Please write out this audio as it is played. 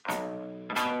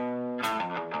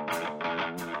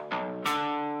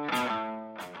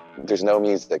there's no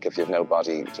music if you have no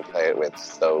body to play it with.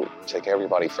 So take care of your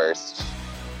body first.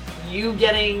 You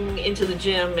getting into the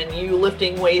gym and you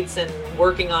lifting weights and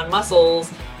working on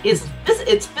muscles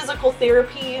it's physical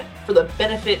therapy for the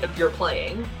benefit of your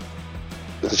playing.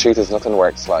 The truth is, nothing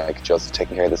works like just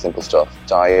taking care of the simple stuff.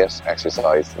 Diet,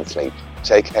 exercise, and sleep.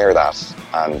 Take care of that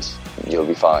and you'll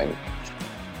be fine.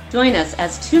 Join us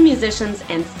as two musicians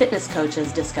and fitness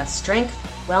coaches discuss strength,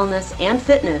 wellness, and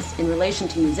fitness in relation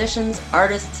to musicians,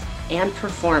 artists, and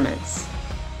performance.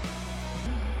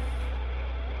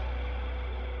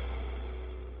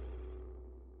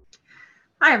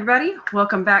 Hi, everybody.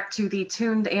 Welcome back to the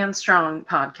Tuned and Strong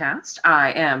podcast.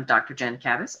 I am Dr. Jen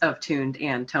Cavus of Tuned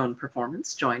and Tone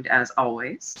Performance, joined as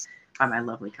always by my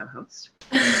lovely co-host.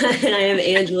 I am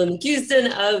Angela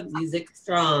McHouston of Music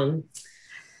Strong.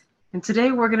 And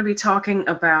today we're going to be talking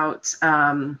about,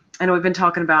 I know we've been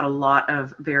talking about a lot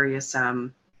of various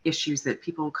issues that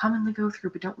people commonly go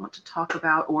through but don't want to talk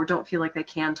about or don't feel like they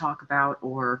can talk about,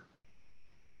 or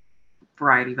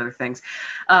variety of other things.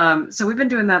 So we've been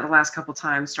doing that the last couple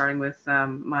times, starting with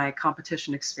my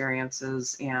competition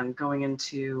experiences and going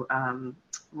into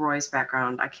Roy's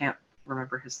background. I can't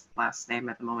remember his last name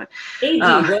at the moment.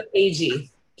 AG.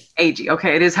 AG.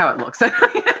 Okay, it is how it looks.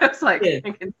 It's like, yeah.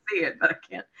 I can see it, but I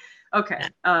can't. Okay,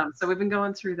 so we've been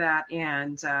going through that,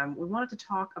 and we wanted to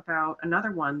talk about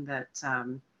another one that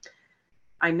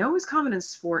I know is common in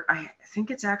sport. I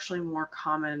think it's actually more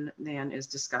common than is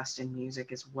discussed in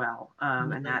music as well,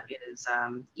 and that is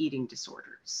eating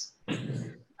disorders.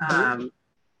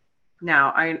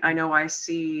 Now, I know I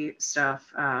see stuff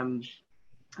when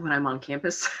I'm on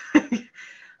campus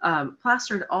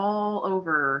plastered all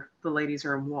over the ladies'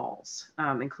 room walls,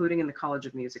 including in the College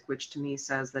of Music, which to me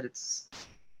says that it's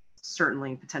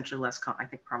certainly potentially less, I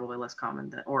think probably less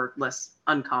common or less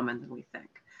uncommon than we think.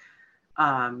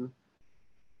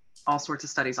 All sorts of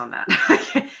studies on that.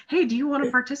 Hey, do you want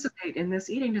to participate in this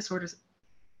eating disorders?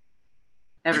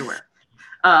 Everywhere.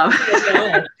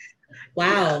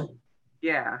 Wow.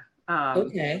 Yeah.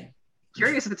 Okay.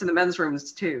 Curious if it's in the men's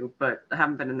rooms too, but I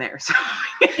haven't been in there. So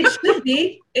It should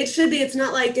be. It's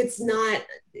not like it's not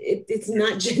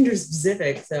gender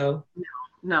specific. So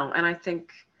no. And I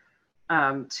think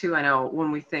too, I know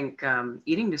when we think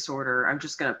eating disorder, I'm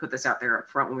just going to put this out there up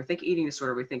front. When we think eating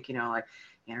disorder, we think, like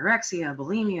anorexia,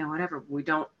 bulimia, whatever. We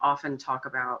don't often talk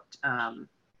about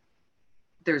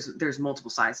there's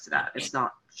multiple sides to that. It's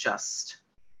not just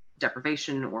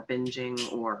deprivation or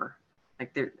binging, or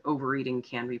like overeating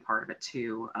can be part of it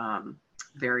too.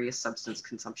 Various substance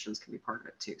consumptions can be part of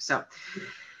it too. So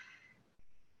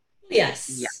yes.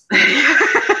 Yeah.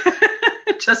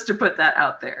 Just to put that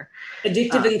out there.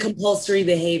 Addictive and compulsory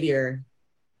behavior.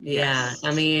 Yeah, yes.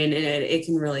 I mean, it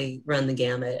can really run the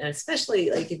gamut, and especially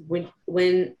like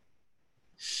when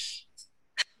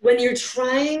you're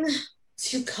trying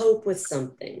to cope with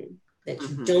something that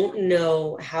you don't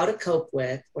know how to cope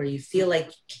with, or you feel like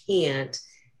you can't.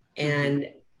 And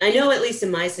I know, at least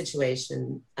in my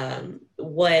situation,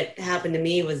 what happened to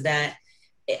me was that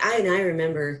I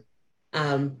remember.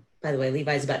 By the way,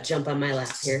 Levi's about to jump on my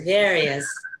lap here. There he is.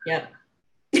 Yep.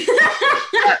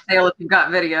 Dale, if you've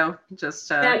got video, just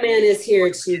that man is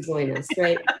here to join us,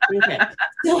 right? Okay.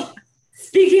 So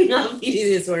speaking of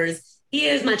eating disorders, he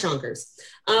is my chonkers.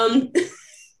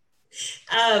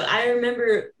 I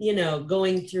remember,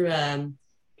 going through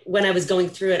when I was going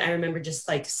through it, I remember just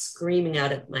like screaming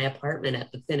out at my apartment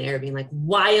at the thin air, being like,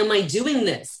 "Why am I doing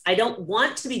this? I don't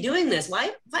want to be doing this. Why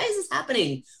is this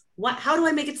happening? How do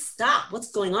I make it stop?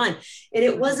 What's going on?" And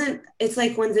it's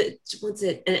like once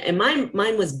it, and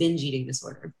mine was binge eating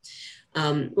disorder,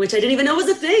 which I didn't even know was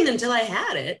a thing until I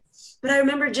had it. But I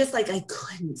remember just like, I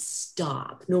couldn't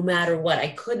stop no matter what. I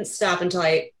couldn't stop until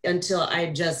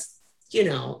I just,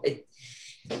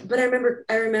 but I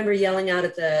remember yelling out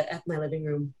at my living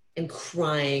room and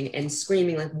crying and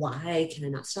screaming like, "Why can I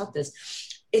not stop this?"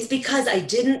 It's because I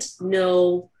didn't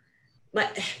know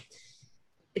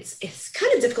it's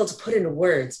kind of difficult to put into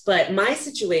words, but my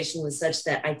situation was such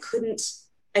that I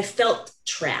felt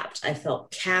trapped. I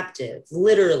felt captive,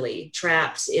 literally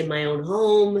trapped in my own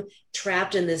home,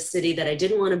 trapped in this city that I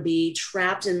didn't want to be,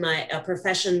 trapped in a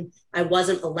profession I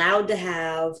wasn't allowed to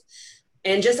have.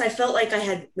 And I felt like I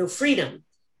had no freedom.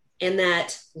 And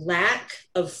that lack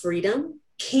of freedom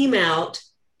came out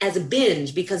as a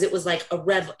binge, because it was like a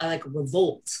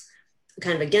revolt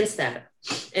kind of against that.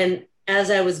 And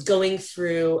as I was going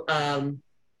through,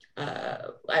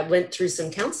 I went through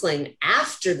some counseling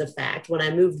after the fact when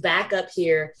I moved back up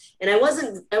here, and I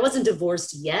wasn't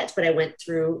divorced yet, but I went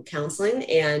through counseling,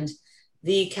 and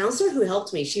the counselor who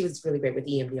helped me, she was really great with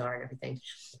EMDR and everything.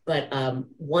 But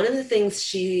one of the things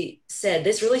she said,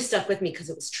 this really stuck with me because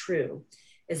it was true,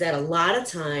 is that a lot of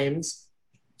times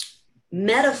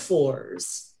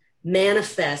metaphors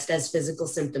manifest as physical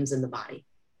symptoms in the body,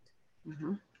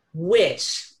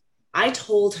 which I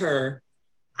told her,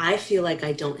 I feel like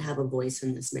I don't have a voice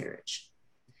in this marriage.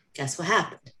 Guess what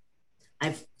happened?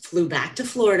 I flew back to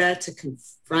Florida to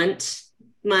confront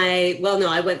I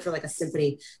went for like a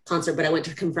symphony concert, but I went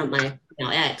to confront my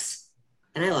now ex,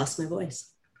 and I lost my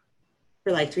voice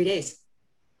for like 3 days.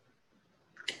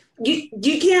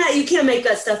 You can't make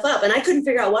that stuff up. And I couldn't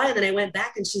figure out why. And then I went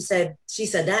back and she said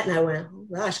that. And I went, oh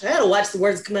gosh, I gotta watch the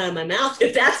words come out of my mouth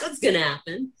if that's what's gonna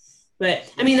happen.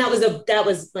 But I mean, that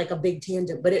was like a big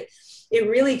tangent, but it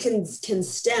really can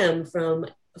stem from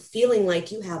feeling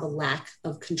like you have a lack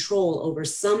of control over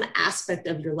some aspect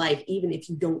of your life, even if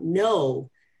you don't know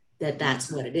that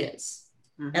that's what it is.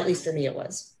 At least for me, it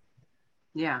was.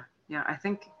 Yeah. I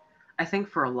think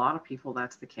for a lot of people,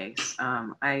 that's the case.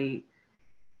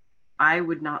 I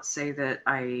would not say that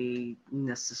I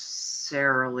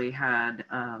necessarily had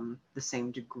the same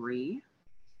degree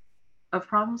of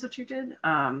problems that you did.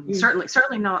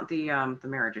 Certainly not the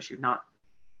marriage issue.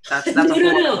 That's a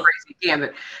whole crazy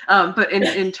gambit. But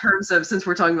in terms of, since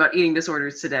we're talking about eating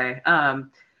disorders today, I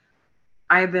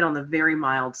have been on the very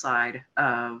mild side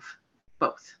of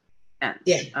both ends.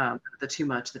 Yeah. The too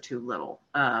much, the too little.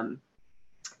 For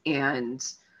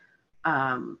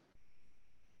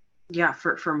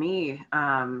me,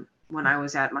 when I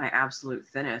was at my absolute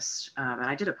thinnest, and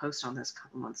I did a post on this a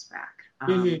couple months back.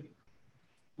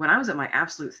 When I was at my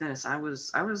absolute thinnest, I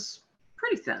was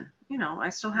pretty thin. I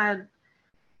still had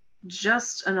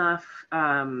just enough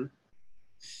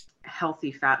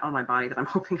healthy fat on my body that I'm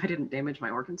hoping I didn't damage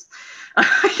my organs.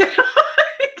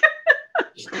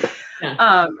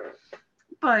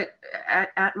 But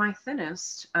at my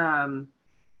thinnest,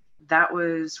 that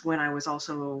was when I was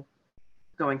also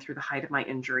going through the height of my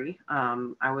injury.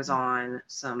 I was on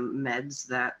some meds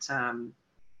that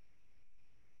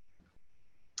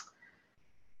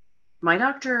my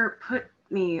doctor put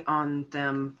me on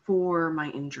them for my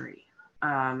injury.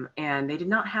 And they did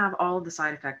not have all of the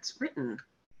side effects written.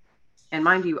 And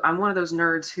mind you, I'm one of those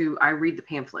nerds who I read the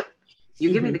pamphlet.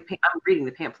 You give me I'm reading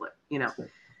the pamphlet,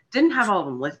 Didn't have all of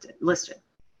them listed.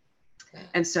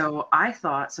 And so I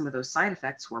thought some of those side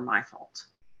effects were my fault.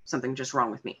 Something just wrong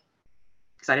with me.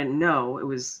 Because I didn't know it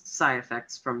was side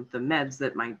effects from the meds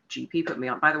that my GP put me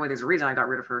on. By the way, there's a reason I got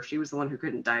rid of her. She was the one who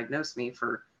couldn't diagnose me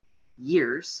for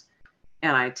years.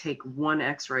 And I take one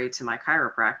x-ray to my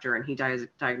chiropractor and he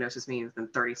diagnoses me within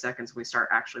 30 seconds. We start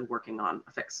actually working on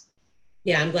a fix.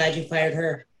 Yeah, I'm glad you fired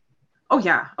her. Oh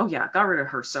yeah. Got rid of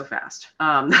her so fast.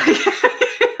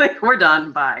 Like, we're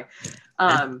done. Bye.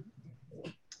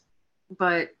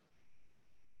 But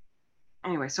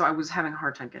anyway, so I was having a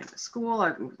hard time getting to school.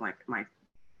 I was like,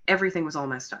 everything was all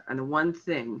messed up. And the one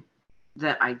thing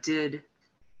that I did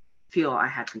feel I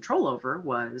had control over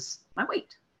was my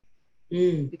weight.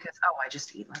 Because, I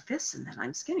just eat like this and then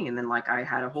I'm skinny. And then I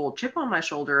had a whole chip on my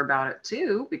shoulder about it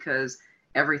too, because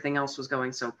everything else was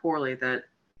going so poorly that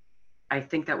I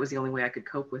think that was the only way I could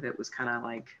cope with it, was kind of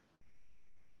like,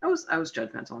 I was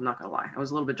judgmental. I'm not going to lie. I was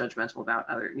a little bit judgmental about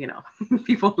other,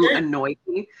 people who annoyed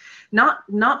me, not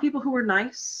people who were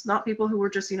nice, not people who were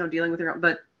just, dealing with their own,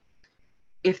 but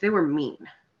if they were mean,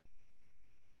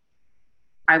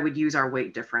 I would use our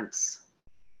weight difference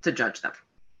to judge them.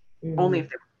 Only if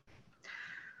they were.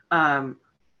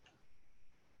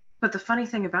 But the funny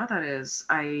thing about that is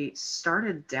I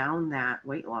started down that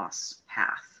weight loss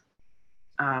path.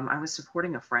 I was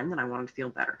supporting a friend and I wanted to feel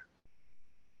better,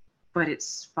 but it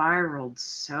spiraled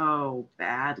so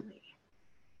badly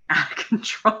out of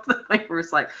control. The point where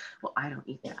it's like, well, I don't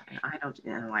eat that and I don't,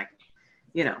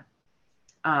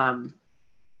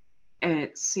 and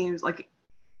it seems like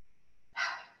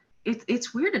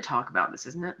it's weird to talk about this,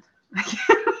 isn't it?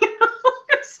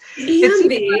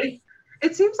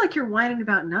 It seems like you're whining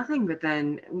about nothing, but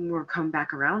then we're coming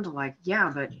back around to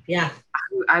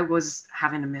I was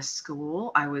having to miss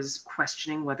school. I was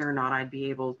questioning whether or not I'd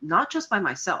be able, not just by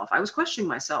myself, I was questioning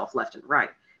myself left and right.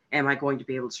 Am I going to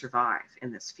be able to survive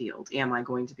in this field? Am I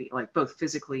going to be both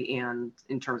physically and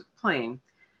in terms of playing,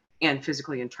 and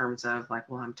physically in terms of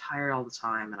I'm tired all the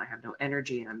time and I have no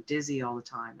energy and I'm dizzy all the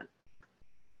time.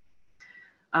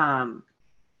 And,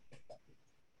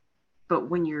 but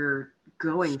when you're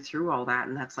going through all that,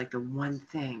 and that's the one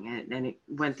thing, and it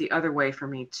went the other way for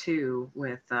me too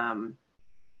with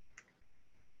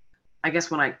I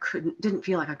guess when I didn't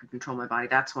feel like I could control my body,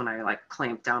 that's when I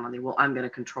clamped down on I'm going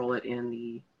to control it in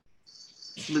the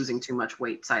losing too much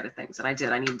weight side of things. And I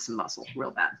did. I needed some muscle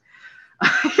real bad.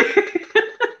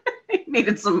 I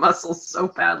needed some muscle so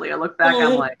badly. I look back,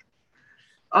 I'm like,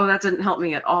 oh, that didn't help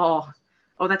me at all.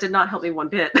 Oh, that did not help me one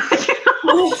bit.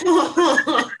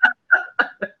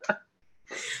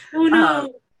 Oh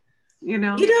no.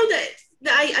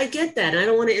 That I get that. I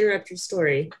don't want to interrupt your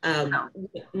story. No.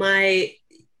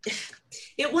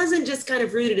 It wasn't just kind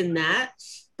of rooted in that,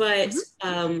 but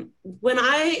when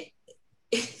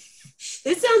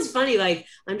this sounds funny, like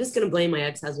I'm just going to blame my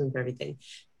ex-husband for everything.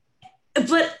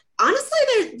 But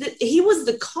honestly, he was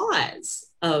the cause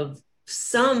of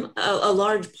a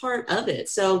large part of it.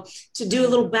 So to do a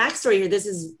little backstory here, this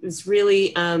is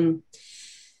really,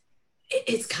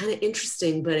 it's kind of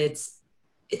interesting, but it's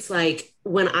like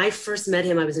when I first met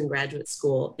him, I was in graduate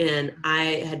school and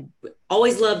I had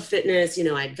always loved fitness.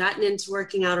 I'd gotten into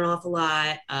working out an awful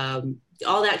lot,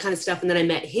 all that kind of stuff. And then I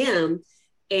met him,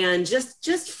 and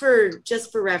just for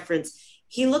reference,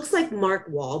 he looks like Mark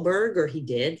Wahlberg, or he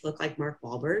did look like Mark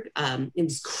Wahlberg, in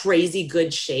this crazy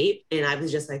good shape. And I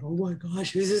was just like, oh my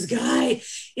gosh, who's this guy?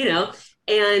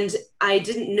 And I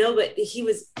didn't know, but he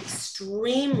was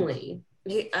extremely,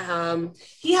 he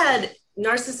had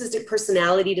narcissistic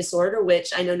personality disorder,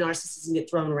 which I know narcissism get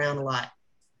thrown around a lot.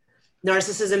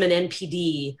 Narcissism and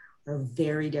NPD are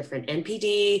very different.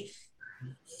 NPD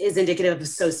is indicative of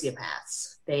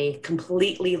sociopaths. They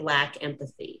completely lack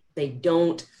empathy. They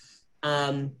don't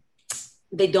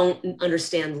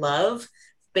understand love.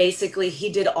 Basically,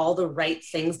 he did all the right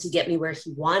things to get me where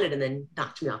he wanted and then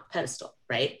knocked me off the pedestal,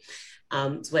 right?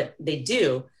 It's what they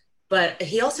do. But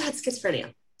he also had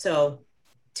schizophrenia. So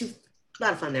a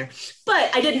lot of fun there.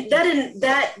 But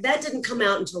that didn't come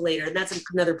out until later. And that's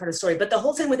another part of the story. But the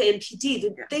whole thing with NPD,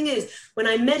 the thing is, when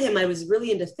I met him, I was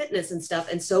really into fitness and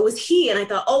stuff. And so was he. And I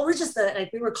thought, oh, we're just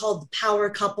we were called the power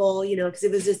couple, because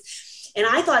it was just, and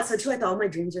I thought so too. I thought, oh, my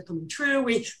dreams are coming true.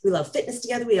 We love fitness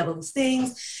together. We have all these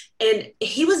things. And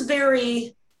he was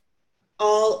very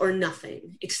all or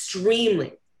nothing,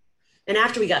 extremely. And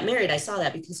after we got married, I saw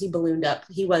that because he ballooned up.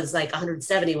 He was like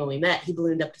 170 when we met. He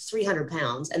ballooned up to 300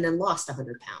 pounds and then lost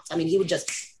 100 pounds. I mean, he would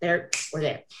just there or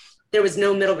there. There was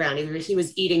no middle ground. Either he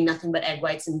was eating nothing but egg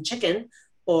whites and chicken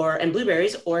and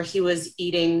blueberries, or he was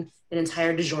eating an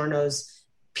entire DiGiorno's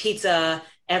pizza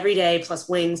every day plus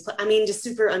wings. I mean, just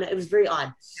super, it was very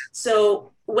odd.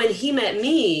 So when he met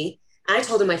me, I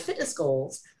told him my fitness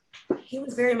goals. He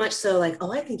was very much so like,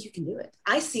 oh, I think you can do it.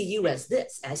 I see you as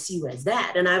this. I see you as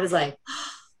that. And I was like,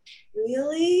 oh,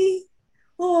 really?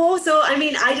 Oh, so, I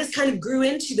mean, I just kind of grew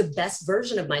into the best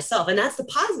version of myself. And that's the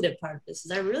positive part of this,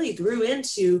 is I really grew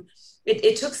into it.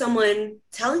 It took someone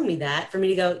telling me that for me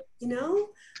to go,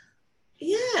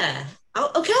 yeah,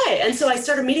 oh, okay. And so I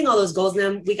started meeting all those goals, and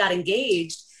then we got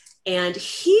engaged, and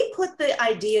he put the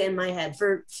idea in my head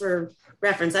for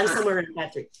reference. I'm somewhere around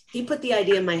 5'3". He put the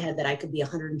idea in my head that I could be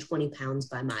 120 pounds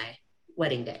by my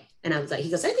wedding day. And I was like, he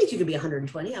goes, I think you could be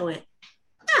 120. I went,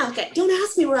 oh, okay. Don't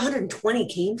ask me where 120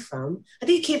 came from. I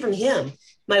think it came from him.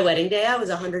 My wedding day, I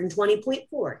was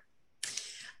 120.4.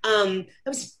 I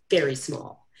was very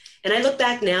small. And I look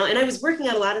back now, and I was working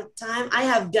out a lot of the time. I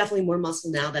have definitely more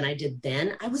muscle now than I did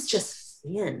then. I was just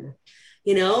thin.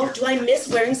 Do I miss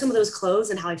wearing some of those clothes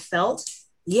and how I felt?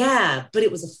 Yeah, but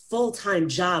it was a full-time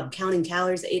job counting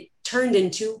calories. It turned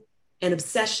into an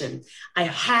obsession. I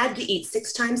had to eat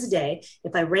 6 times a day.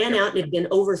 If I ran out and it had been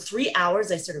over 3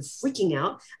 hours, I started freaking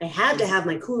out. I had to have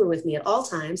my cooler with me at all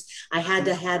times. I had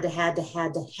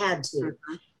to.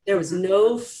 There was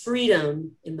no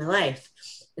freedom in my life.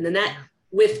 And then that,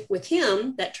 with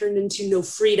him, that turned into no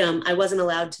freedom. I wasn't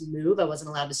allowed to move. I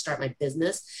wasn't allowed to start my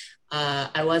business.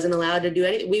 I wasn't allowed to do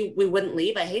anything. We wouldn't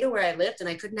leave. I hated where I lived, and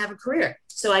I couldn't have a career.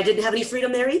 So I didn't have any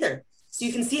freedom there either. So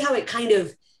you can see how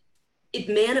it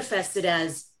manifested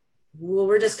as, well,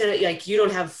 we're just going to, like, you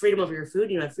don't have freedom over your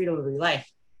food. You don't have freedom over your life.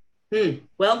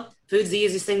 Well, food's the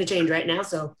easiest thing to change right now.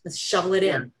 So let's shovel it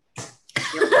in. That's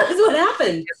what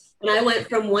happened. And I went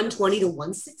from 120 to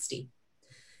 160.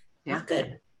 Yeah. Not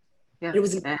good. Yeah. It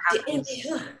was,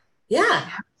 yeah.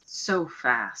 So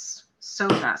fast.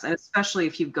 And especially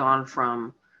if you've gone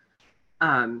from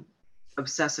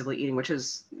obsessively eating, which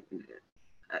is,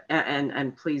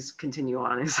 and please continue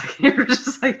on in a second. You're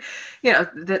just like,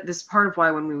 this part of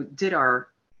why when we did our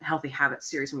Healthy Habits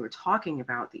series, when we were talking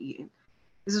about the eating,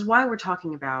 this is why we're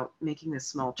talking about making the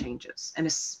small changes. And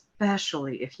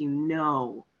especially if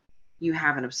you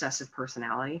have an obsessive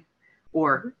personality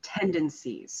or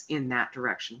tendencies in that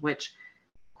direction, which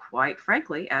quite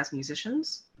frankly, as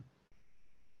musicians,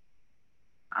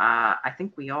 I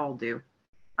think we all do.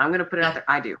 I'm going to put it out there.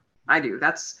 I do.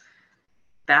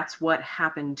 that's what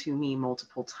happened to me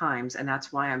multiple times. And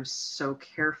that's why I'm so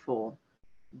careful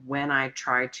when I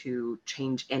try to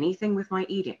change anything with my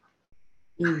eating.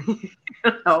 You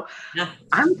know, Yeah.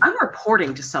 I'm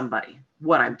reporting to somebody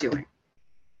what I'm doing.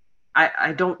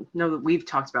 I don't know that we've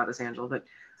talked about this, Angela, but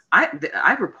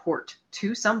I report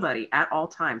to somebody at all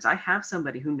times. I have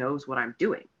somebody who knows what I'm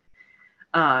doing.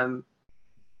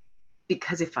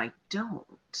 Because if I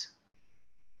don't,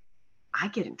 I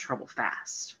get in trouble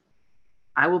fast.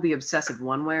 I will be obsessive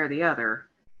one way or the other.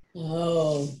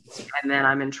 Oh. And then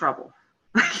I'm in trouble.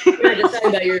 You're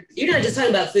not just talking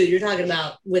about food. You're talking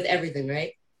about with everything,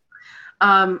 right?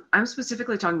 I'm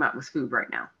specifically talking about with food right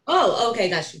now. Oh, okay.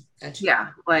 Got you. Yeah.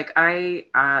 Like I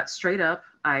straight up,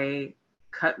 I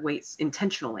cut weights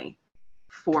intentionally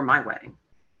for my wedding.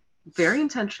 Very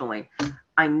intentionally.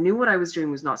 I knew what I was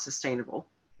doing was not sustainable.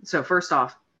 So first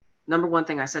off, number one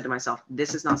thing I said to myself,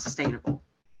 this is not sustainable.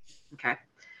 Okay.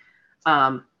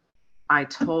 I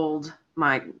told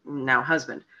my now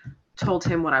husband, told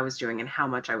him what I was doing and how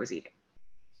much I was eating.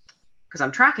 Because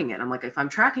I'm tracking it. I'm like, if I'm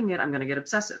tracking it, I'm going to get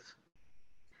obsessive.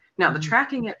 Now, the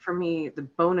tracking it for me, the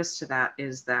bonus to that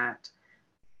is that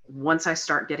once I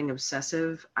start getting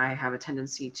obsessive, I have a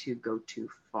tendency to go too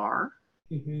far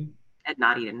and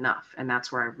not eat enough. And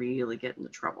that's where I really get into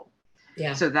trouble.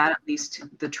 Yeah. So that at least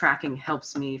the tracking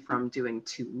helps me from doing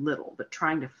too little, but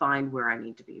trying to find where I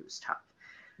need to be was tough.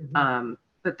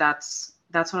 But that's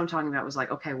what I'm talking about was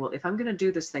like, okay, well, if I'm going to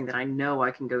do this thing that I know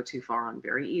I can go too far on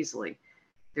very easily,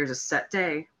 there's a set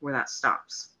day where that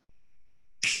stops.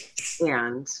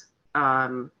 And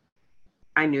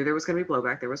I knew there was going to be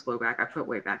blowback. There was blowback. I put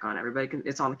weight back on. Everybody can,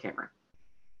 it's on the camera.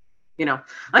 You know,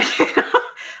 like,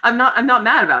 I'm not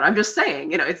mad about it. I'm just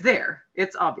saying, you know, it's there.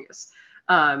 It's obvious.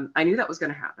 I knew that was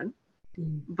going to happen.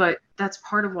 But that's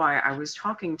part of why I was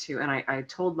talking to, and I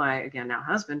told my, again, now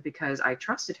husband, because I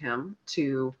trusted him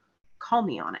to call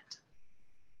me on it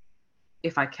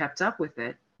if I kept up with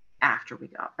it after we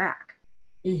got back.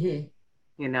 You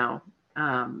know,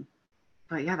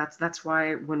 but yeah, that's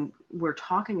why when we're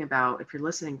talking about, if you're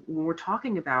listening, when we're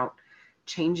talking about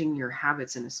changing your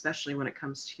habits, and especially when it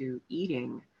comes to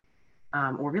eating,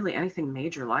 or really anything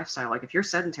major lifestyle, like if you're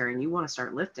sedentary and you want to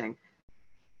start lifting,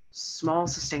 small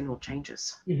sustainable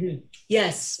changes.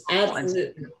 Yes,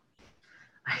 absolutely.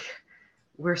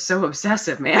 We're so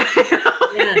obsessive, man.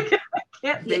 Yeah. I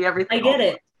can't be everything. I get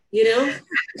it, you know.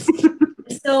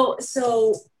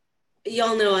 So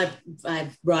y'all know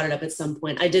I've brought it up at some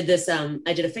point. I did this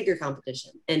I did a figure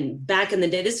competition, and back in the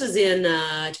day, this was in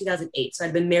 2008, so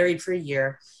I'd been married for a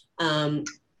year.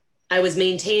 I was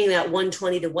maintaining that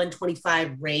 120 to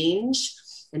 125 range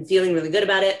and feeling really good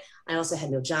about it. I also had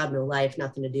no job, no life,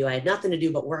 nothing to do. I had nothing to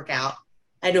do but work out.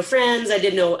 I had no friends. I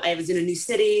was in a new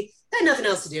city. I had nothing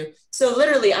else to do. So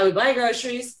literally I would buy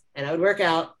groceries and I would work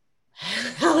out.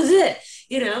 That was it,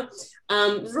 you know.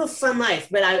 It was a real fun life.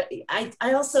 But I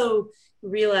also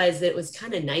realized that it was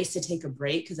kind of nice to take a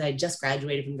break because I had just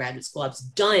graduated from graduate school. I was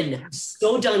done,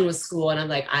 so done with school. And I'm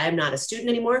like, I am not a student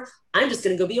anymore. I'm just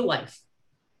going to go be a wife.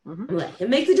 I'm let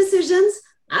him make the decisions.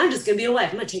 I'm just going to be a wife.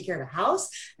 I'm going to take care of a house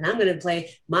and I'm going to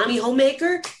play mommy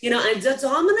homemaker. You know, that's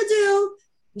all I'm going to do.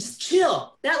 Just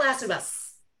chill. That lasted about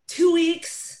 2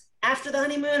 weeks after the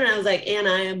honeymoon. And I was like, and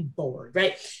I am bored.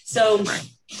 Right. So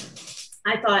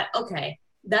I thought, okay,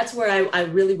 that's where I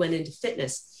really went into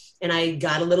fitness. And I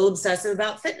got a little obsessive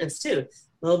about fitness too,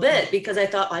 a little bit, because I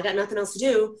thought, well, I got nothing else to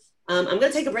do. I'm going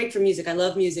to take a break from music. I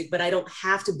love music, but I don't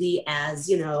have to be as,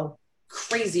 you know,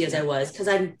 crazy as I was, because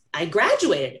I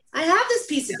graduated. I have this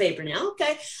piece of paper now.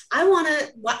 Okay. I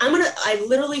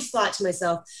literally thought to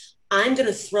myself, I'm going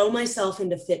to throw myself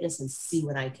into fitness and see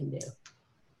what I can do.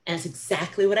 And that's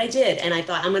exactly what I did. And I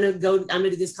thought, I'm going to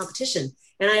do this competition.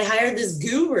 And I hired this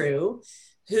guru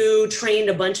who trained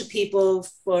a bunch of people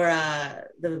for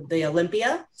the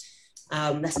Olympia.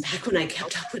 That's back when I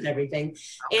kept up with everything.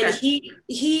 Okay. And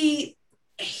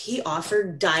he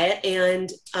offered diet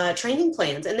and training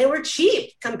plans, and they were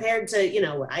cheap compared to, you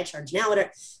know, what I charge now,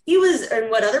 and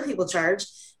what other people charge.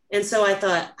 And so I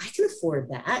thought, I can afford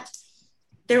that.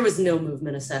 There was no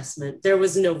movement assessment. There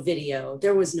was no video.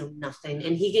 There was no nothing.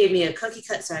 And he gave me a cookie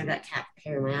cut. Sorry, I got cat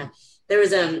hair in my eye. There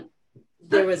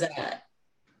was a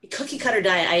cookie cutter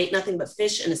diet. I ate nothing but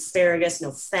fish and asparagus,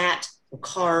 no fat, no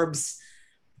carbs.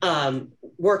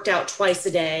 Worked out twice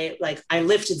a day. Like I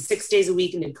lifted 6 days a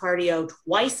week and did cardio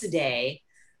twice a day.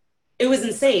 It was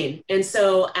insane. And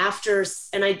so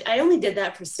I only did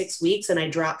that for 6 weeks and I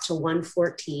dropped to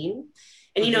 114.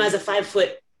 And, you know, as a 5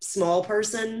 foot small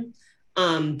person,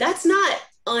 that's not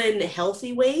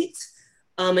unhealthy weight.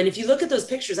 And if you look at those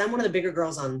pictures, I'm one of the bigger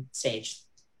girls on stage.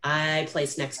 I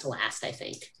placed next to last, I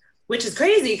think. which is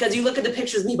crazy because you look at the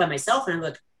pictures of me by myself and I'm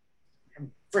like, I'm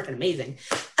freaking amazing.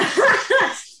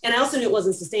 And I also knew it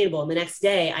wasn't sustainable. And the next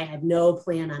day I had no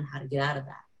plan on how to get out of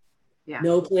that. Yeah.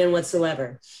 No plan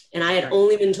whatsoever. And I had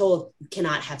only been told, you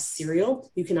cannot have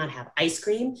cereal, you cannot have ice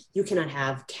cream, you cannot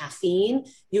have caffeine,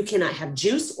 you cannot have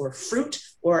juice or fruit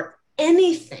or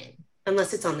anything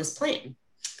unless it's on this plan.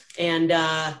 And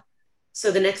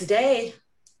so the next day,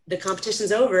 the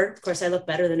competition's over. Of course, I look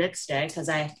better the next day because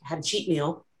I had a cheat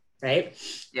meal, right?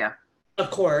 Yeah.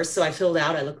 Of course. So I filled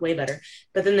out, I looked way better.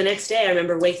 But then the next day I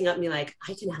remember waking up and being like,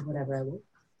 I can have whatever I want.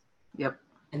 Yep.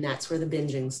 And that's where the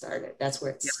binging started. That's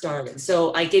where it started.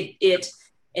 So I get it.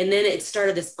 And then it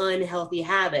started this unhealthy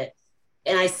habit.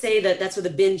 And I say that that's where the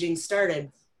binging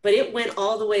started, but it went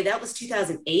all the way. That was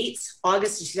 2008,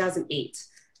 August of 2008.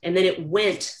 And then it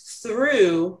went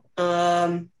through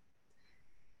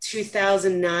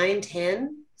 2009,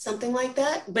 10, something like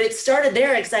that. But it started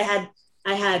there because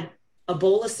I had a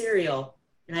bowl of cereal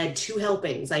and I had 2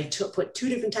 helpings. I put 2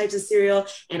 different types of cereal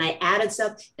and I added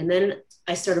stuff. And then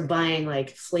I started buying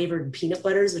like flavored peanut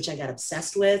butters, which I got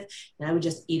obsessed with. And I would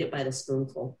just eat it by the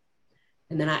spoonful.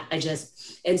 And then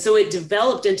and so it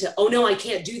developed into, oh no, I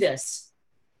can't do this.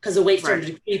 Because the weight started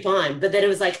to creep on. But then it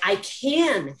was like, I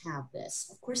can have this.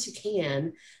 Of course you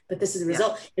can, but this is the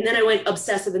result. And then I went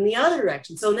obsessive in the other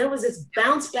direction. So there was this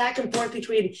bounce back and forth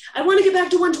between, I want to get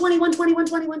back to 120, 120,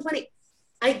 120, 120.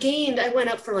 I went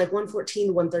up from like 114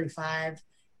 to 135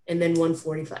 and then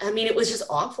 145. I mean, it was just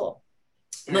awful.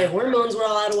 My hormones were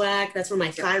all out of whack. That's when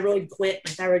my thyroid quit.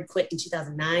 My thyroid quit in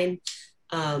 2009.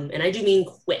 And I do mean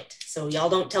quit. So y'all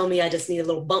don't tell me I just need a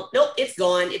little bump. Nope, it's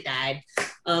gone. It died.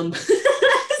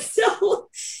 So,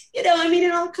 I mean,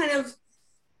 it all kind of,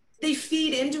 they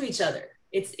feed into each other.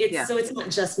 So it's not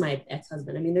just my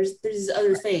ex-husband. I mean, there's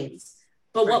other things,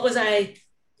 but what was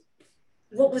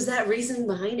that reasoning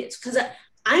behind it? Because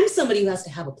I'm somebody who has to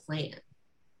have a plan.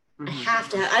 Mm-hmm.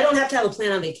 I don't have to have a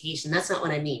plan on vacation. That's not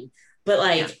what I mean. But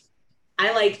I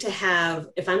like to have,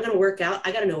 if I'm going to work out,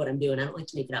 I got to know what I'm doing. I don't like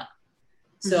to make it up.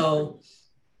 So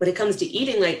when it comes to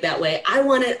eating like that way,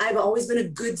 I've always been a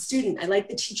good student. I like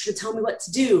the teacher to tell me what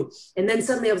to do. And then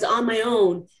suddenly I was on my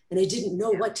own and I didn't know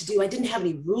what to do. I didn't have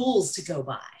any rules to go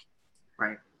by.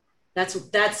 Right.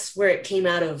 That's where it came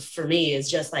out of for me, is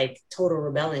just like total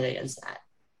rebelling against that.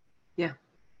 Yeah.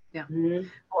 Yeah. Mm-hmm.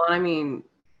 Well, I mean,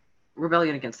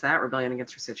 rebellion against that, rebellion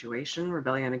against your situation,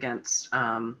 rebellion against,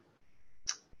 not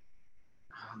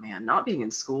being in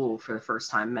school for the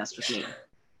first time messed with me.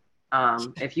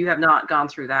 If you have not gone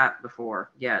through that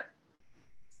before yet,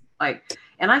 and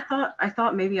I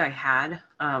thought maybe I had,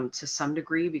 to some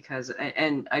degree, because,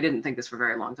 and I didn't think this for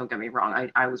very long, don't get me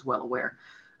wrong. I was well aware.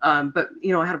 But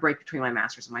I had a break between my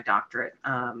master's and my doctorate,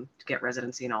 to get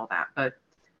residency and all that. But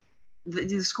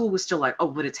the school was still like, oh,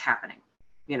 but it's happening,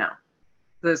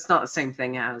 It's not the same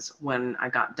thing as when I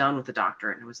got done with the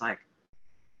doctorate and it was like,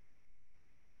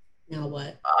 now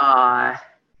what?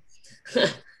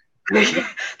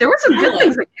 There were some good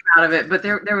things that came out of it, but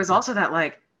there was also that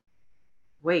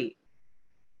wait,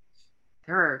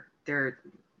 there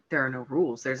are no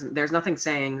rules. There's nothing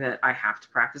saying that I have to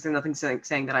practice. There's nothing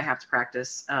saying that I have to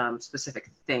practice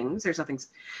specific things. There's nothing,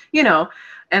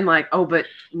 and oh, but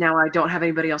now I don't have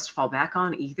anybody else to fall back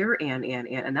on either.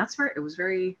 And that's where it was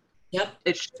very. Yep.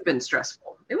 It should have been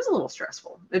stressful. It was a little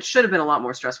stressful. It should have been a lot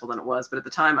more stressful than it was. But at the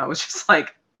time, I was just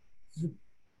like.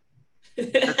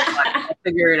 I'll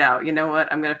figure it out. You know what?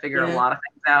 I'm gonna figure a lot of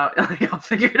things out. I'll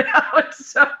figure it out.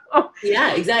 So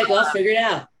yeah, exactly. I'll figure it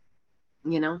out.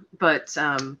 But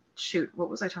shoot, what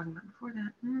was I talking about before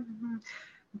that? I'm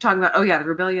talking about the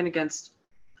rebellion against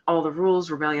all the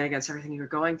rules, rebellion against everything you were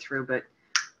going through, but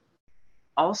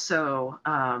also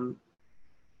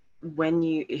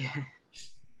when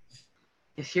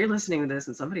if you're listening to this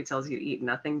and somebody tells you to eat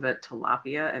nothing but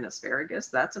tilapia and asparagus,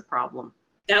 that's a problem.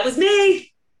 That was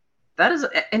me. That is,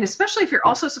 and especially if you're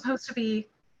also supposed to be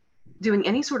doing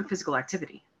any sort of physical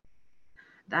activity,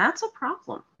 that's a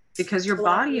problem because your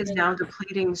body is now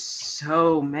depleting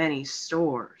so many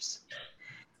stores.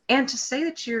 And to say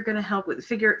that you're going to help with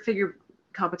figure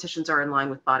competitions are in line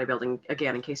with bodybuilding.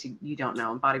 Again, in case you don't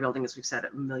know, bodybuilding, as we've said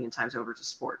a million times over, is a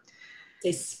sport.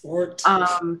 A sport.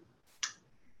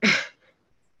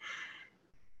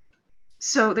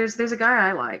 So there's a guy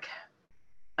I like,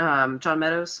 John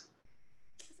Meadows.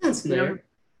 Sounds familiar.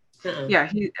 Yeah,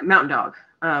 he Mountain Dog.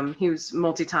 He was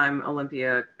multi-time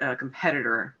Olympia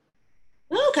competitor.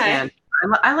 Okay. And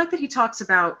I like that he talks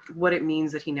about what it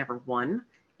means that he never won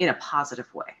in a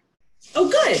positive way. Oh,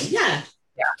 good. Yeah.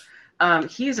 Yeah.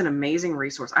 He is an amazing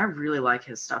resource. I really like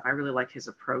his stuff. I really like his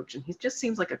approach, and he just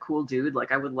seems like a cool dude.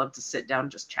 I would love to sit down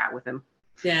and just chat with him.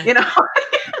 Yeah.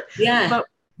 Yeah.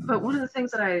 But one of the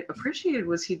things that I appreciated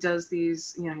was he does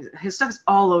these, his stuff is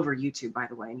all over YouTube, by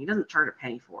the way, and he doesn't charge a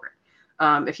penny for it.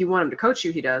 If you want him to coach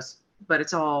you, he does, but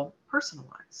it's all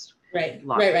personalized. Right.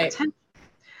 Lots of Right.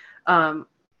 attention.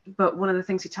 But one of the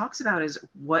things he talks about is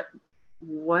what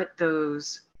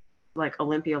those like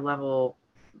Olympia level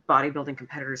bodybuilding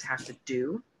competitors have to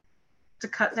do to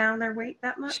cut down their weight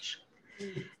that much,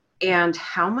 and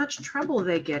how much trouble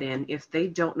they get in if they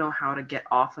don't know how to get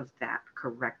off of that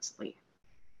correctly.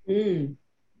 And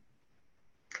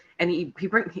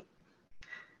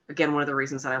again, one of the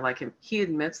reasons that I like him, he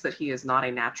admits that he is not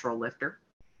a natural lifter.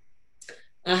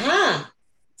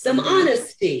 Some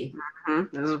honesty.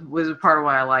 This was a part of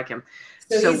why I like him.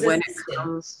 So when it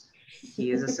comes,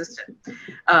 he is assistant,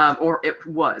 or it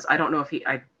was. I don't know if he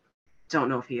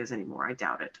is anymore. I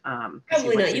doubt it.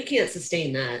 Probably not. You can't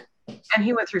sustain that. And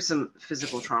he went through some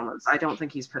physical traumas. I don't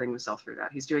think he's putting himself through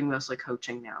that. He's doing mostly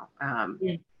coaching now. And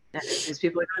his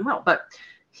people are doing well, but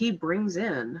he brings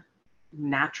in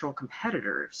natural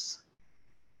competitors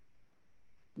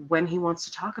when he wants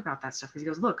to talk about that stuff, because he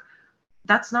goes, look,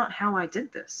 that's not how I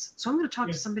did this. So I'm going to talk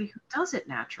to somebody who does it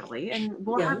naturally, and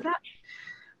we'll have that.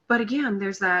 But again,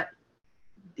 there's that,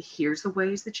 here's the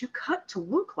ways that you cut to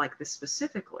look like this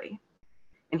specifically,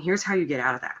 and here's how you get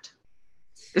out of that.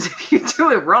 Because if you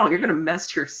do it wrong, you're going to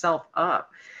mess yourself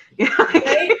up.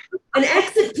 Right? An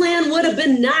exit plan would have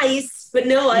been nice, but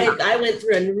no, I went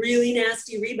through a really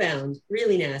nasty rebound.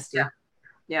 Really nasty.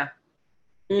 Yeah.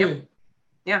 So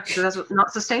that's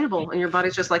not sustainable. And your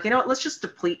body's just like, let's just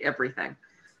deplete everything.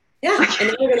 Yeah. And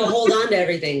now we're going to hold on to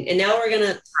everything. And now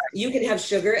you can have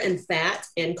sugar and fat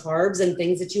and carbs and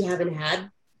things that you haven't had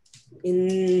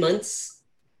in months.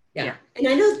 Yeah. And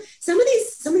I know some of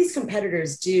these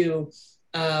competitors do,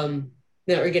 now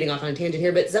we're getting off on a tangent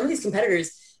here, but some of these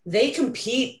competitors, they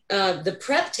compete, the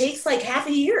prep takes like half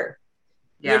a year.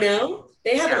 They have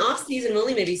an off season of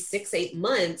only maybe 6-8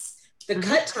 months. The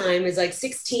cut time is like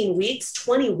 16 weeks,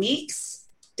 20 weeks.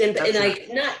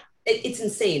 It's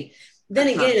insane. Then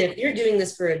again, if you're doing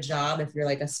this for a job, if you're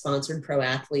like a sponsored pro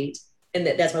athlete, and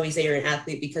that's why we say you're an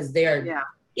athlete, because it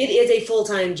is a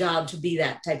full-time job to be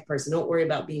that type of person. Don't worry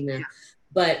about being there.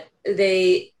 But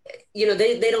they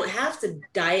don't have to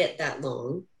diet that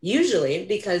long usually,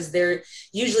 because they're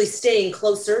usually staying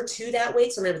closer to that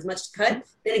weight, so they don't have as much to cut.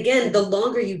 Then again, the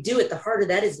longer you do it, the harder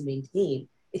that is to maintain.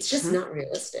 It's just not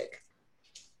realistic.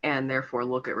 And therefore,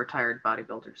 look at retired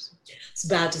bodybuilders. I was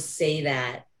about to say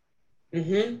that.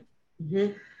 Yeah,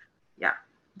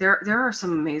 there are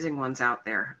some amazing ones out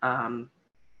there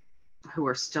who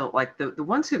are still like the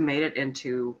ones who made it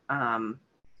into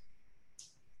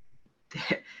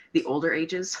the older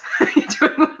ages.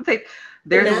 They're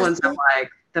the ones that like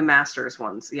the masters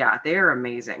ones. Yeah, they're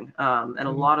amazing. And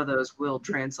a lot of those will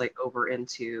translate over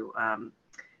into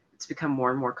it's become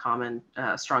more and more common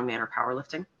strongman or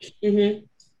powerlifting.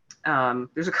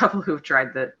 There's a couple who have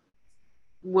tried that.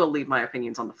 Will leave my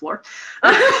opinions on the floor.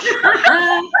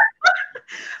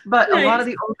 But a lot of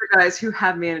the older guys who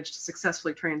have managed to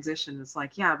successfully transition, it's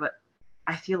like, but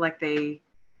I feel like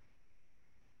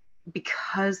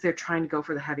because they're trying to go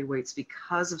for the heavyweights,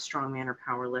 because of strongman or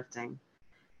powerlifting,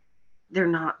 they're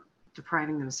not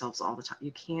depriving themselves all the time.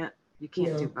 You can't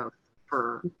do both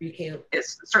you can't.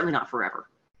 It's certainly not forever.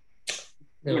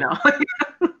 No.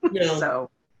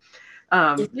 So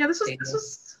this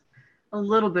was a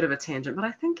little bit of a tangent, but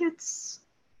I think it's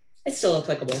still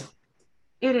applicable.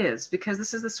 It is, because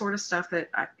this is the sort of stuff that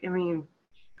I mean,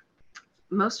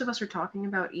 most of us are talking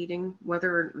about eating,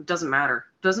 it doesn't matter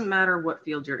what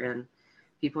field you're in.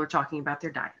 People are talking about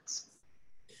their diets.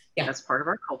 That's part of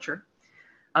our culture.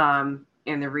 And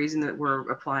the reason that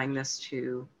we're applying this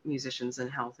to musicians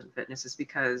and health and fitness is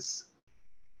because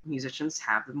musicians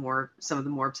have some of the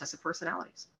more obsessive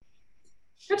personalities.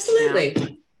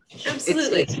 Absolutely.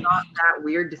 Absolutely. It's not that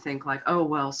weird to think like, oh,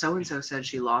 well, so-and-so said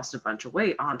she lost a bunch of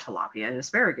weight on tilapia and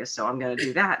asparagus, so I'm going to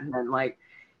do that. And then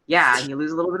and you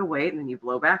lose a little bit of weight, and then you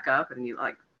blow back up, and you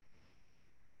like.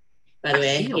 By the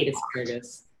way, I hate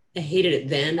asparagus. I hated it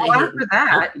then. After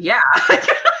that,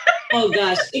 Oh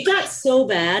gosh, it got so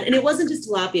bad. And it wasn't just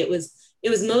tilapia. It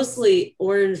was mostly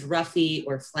orange roughy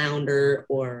or flounder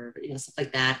or stuff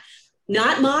like that.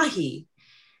 Not mahi.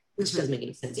 Which doesn't make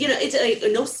any sense. It's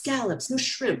like no scallops, no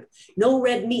shrimp, no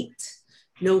red meat,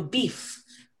 no beef,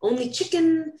 only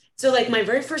chicken. So like my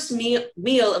very first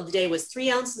meal of the day was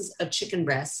 3 ounces of chicken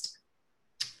breast,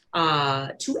 2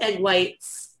 egg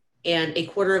whites, and a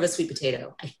quarter of a sweet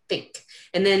potato, I think.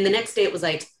 And then the next day it was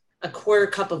like a quarter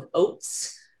cup of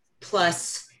oats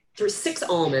plus 6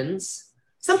 almonds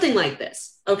something like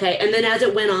this. Okay. And then as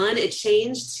it went on, it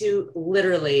changed to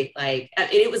literally like,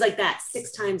 and it was like that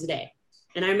 6 times a day.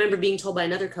 And I remember being told by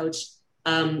another coach,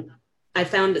 I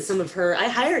found that some of her, I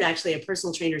hired actually a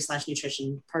personal trainer /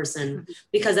 nutrition person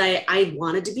because I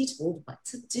wanted to be told what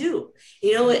to do.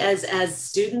 You know, as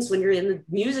students, when you're in the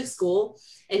music school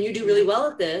and you do really well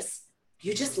at this,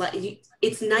 you just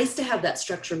it's nice to have that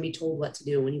structure and be told what to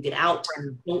do when you get out and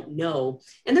you don't know.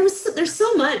 And there's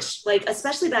so much, like,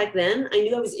 especially back then, I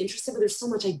knew I was interested, but there's so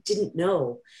much I didn't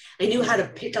know. I knew how to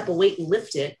pick up a weight and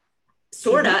lift it.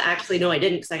 Sorta, actually, no, I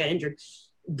didn't because I got injured.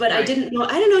 But right. I didn't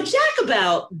know jack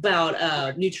about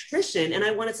nutrition, and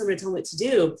I wanted someone to tell me what to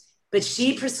do. But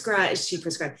she was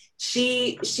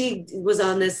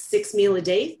on this 6 meal a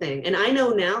day thing. And I know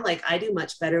now, like, I do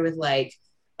much better with like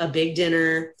a big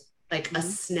dinner, like a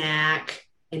snack,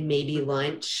 and maybe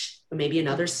lunch, or maybe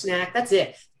another snack. That's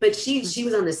it. But she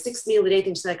was on this 6 meal a day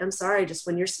thing. She's like, I'm sorry, just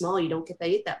when you're small, you don't get to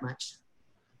eat that much.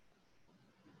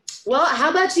 Well,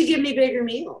 how about you give me bigger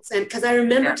meals? And because I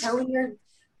remember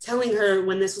telling her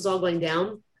when this was all going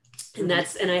down, and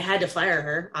I had to fire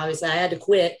her. Obviously, I had to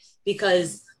quit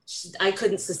because I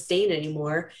couldn't sustain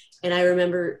anymore. And I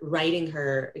remember writing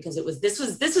her, because this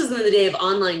was when the day of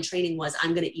online training was,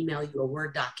 I'm going to email you a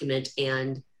Word document,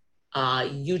 and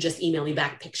you just email me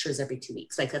back pictures every 2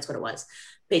 weeks. Like, that's what it was,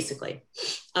 basically.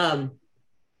 I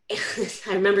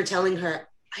remember telling her,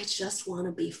 I just want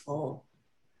to be full.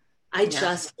 I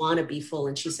just want to be full.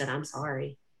 And she said, I'm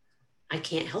sorry, I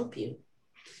can't help you.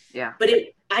 Yeah. But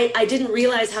I didn't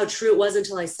realize how true it was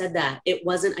until I said that.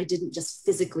 I didn't just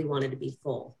physically wanted to be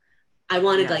full. I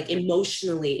wanted like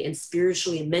emotionally and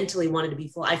spiritually and mentally wanted to be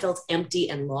full. I felt empty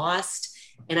and lost,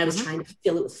 and I was trying to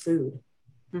fill it with food.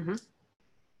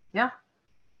 Yeah.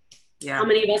 Yeah. How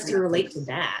many of us can relate to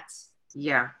that?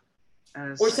 Yeah.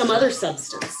 Or some other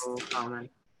substance. So common.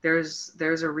 There's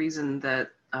a reason that,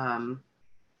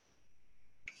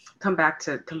 come back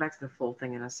to the full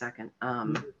thing in a second.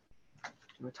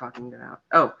 We're talking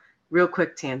about, real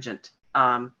quick tangent.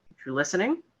 If you're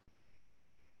listening,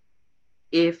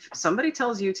 if somebody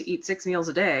tells you to eat 6 meals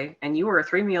a day and you are a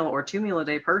 3 meal or 2 meal a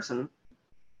day person,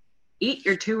 eat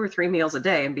your 2 or 3 meals a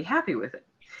day and be happy with it.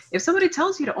 If somebody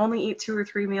tells you to only eat 2 or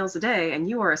 3 meals a day and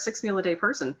you are a 6 meal a day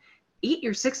person, eat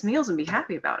your 6 meals and be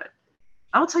happy about it.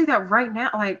 I'll tell you that right now.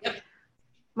 Like,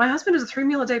 my husband is a 3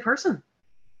 meal a day person.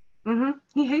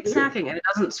 He hates snacking, and it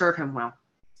doesn't serve him well.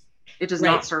 It does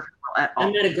not serve him well at all.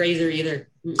 I'm not a grazer either.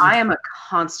 I am a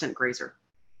constant grazer.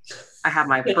 I have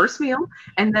my first meal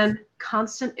and then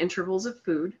constant intervals of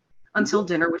food until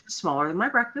dinner, which is smaller than my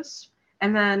breakfast,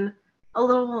 and then a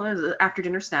little after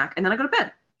dinner snack, and then I go to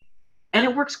bed. And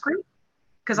it works great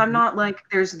because I'm not like,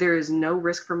 there is no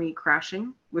risk for me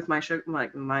crashing with my sugar.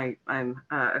 Like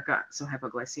I've got some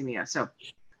hypoglycemia, so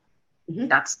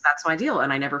that's my deal.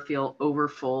 And I never feel over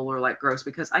full or like gross,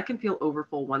 because I can feel over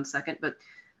full 1 second, but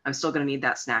I'm still going to need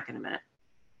that snack in a minute.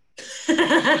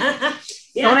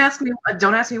 Don't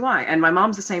ask me why. And my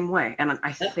mom's the same way. And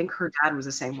I think her dad was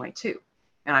the same way too.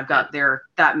 And I've got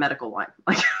that medical line.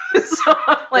 Like, so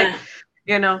I'm like,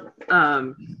 you know,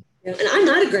 and I'm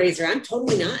not a grazer. I'm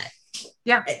totally not.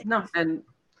 Yeah, no. And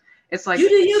it's like, you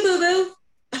do you, boo-boo.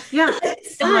 Yeah.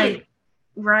 It's fine. Like,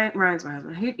 Ryan's my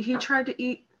husband. He tried to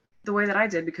eat the way that I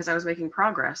did because I was making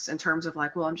progress in terms of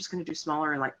like, well, I'm just going to do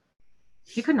smaller, and like,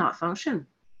 he could not function.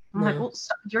 I'm like, well,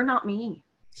 you're not me.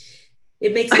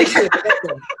 It makes me feel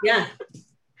effective. Yeah.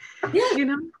 You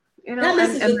know, that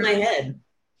messes with my head.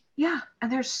 Yeah, and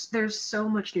there's so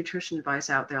much nutrition advice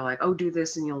out there, like, oh, do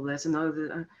this and you'll this,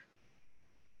 and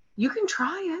you can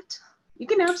try it. You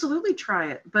can absolutely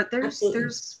try it, but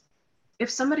there's if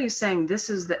somebody's saying this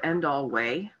is the end all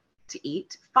way to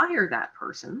eat, fire that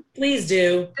person. Please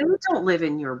do. They don't live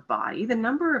in your body. The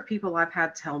number of people I've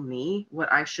had tell me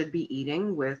what I should be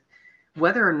eating, with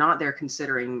whether or not they're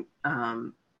considering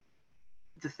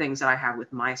the things that I have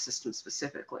with my system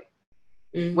specifically,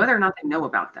 whether or not they know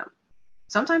about them.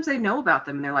 Sometimes they know about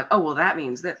them and they're like, oh, well, that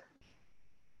means that.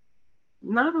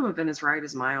 None of them have been as right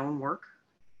as my own work.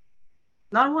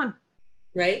 Not one.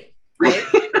 Right.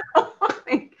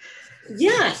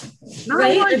 Yeah. Not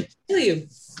right. One. I tell you.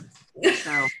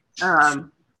 So,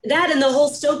 that and the whole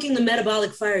stoking the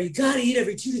metabolic fire. You got to eat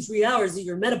every 2 to 3 hours, or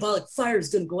your metabolic fire is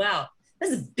going to go out.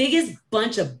 That's the biggest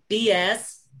bunch of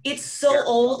BS. It's so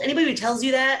old. Anybody who tells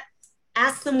you that,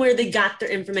 ask them where they got their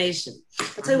information.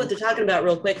 I'll tell you what they're talking about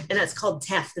real quick, and that's called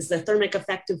TEF. This is the thermic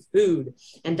effect of food.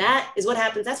 And that is what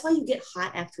happens. That's why you get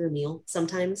hot after a meal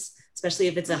sometimes, especially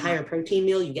if it's a higher protein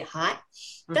meal, you get hot.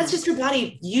 That's just your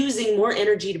body using more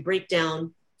energy to break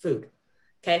down food.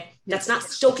 Okay? That's not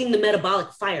stoking the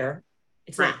metabolic fire.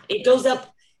 It's not. It goes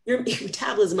up your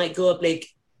metabolism might go up like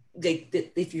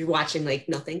if you're watching like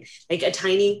nothing, like a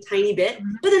tiny bit,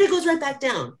 but then it goes right back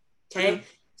down. Okay.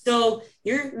 So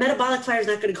your metabolic fire is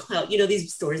not going to go out. You know,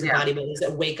 these stories of bodybuilders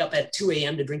that wake up at 2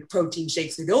 a.m. to drink protein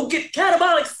shakes and don't get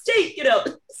catabolic state, you know.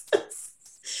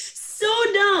 So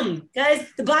dumb, guys.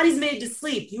 The body's made to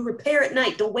sleep. You repair at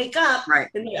night. Don't wake up. Right.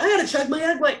 And like, I got to chug my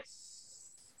egg white.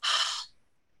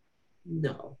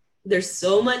 No, there's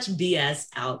so much BS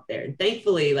out there. And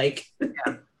thankfully, like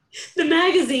the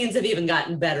magazines have even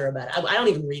gotten better about it. I don't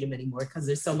even read them anymore because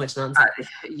there's so much nonsense.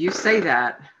 You say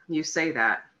that.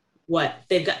 What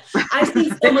they've got, I've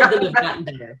seen some of them have gotten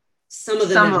better. Some of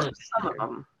them.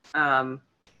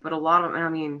 But a lot of them. I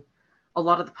mean, a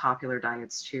lot of the popular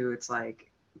diets too. It's like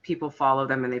people follow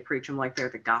them and they preach them like they're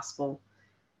the gospel.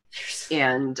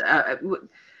 And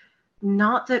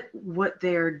not that what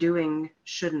they're doing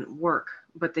shouldn't work,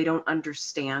 but they don't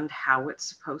understand how it's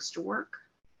supposed to work,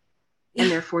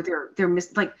 and therefore they're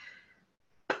like.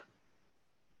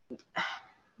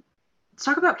 Let's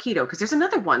talk about keto, because there's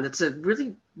another one that's a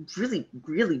really, really,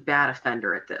 really bad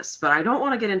offender at this, but I don't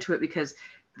want to get into it because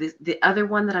the other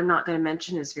one that I'm not going to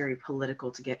mention is very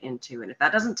political to get into. And if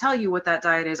that doesn't tell you what that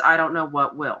diet is, I don't know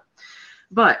what will.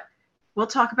 But we'll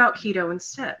talk about keto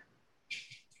instead.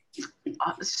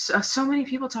 So many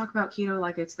people talk about keto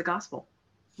like it's the gospel.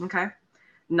 Okay.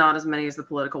 Not as many as the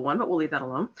political one, but we'll leave that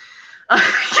alone.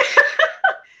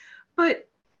 But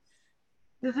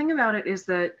the thing about it is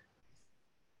that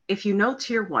if you know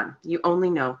tier 1, you only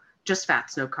know just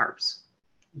fats, no carbs.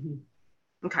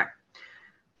 Okay.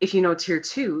 If you know tier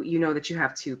 2, you know that you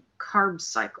have to carb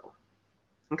cycle.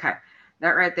 Okay.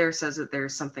 That right there says that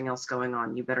there's something else going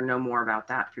on. You better know more about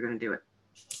that if you're going to do it.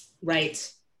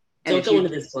 Right. And don't go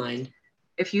into this blind.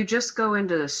 If you just go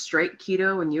into straight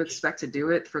keto and you expect to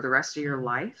do it for the rest of your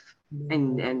life,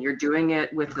 and you're doing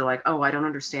it with the like, oh, I don't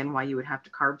understand why you would have to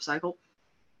carb cycle,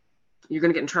 you're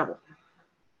going to get in trouble.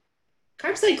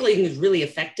 Carb cycling is really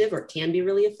effective, or can be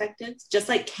really effective, just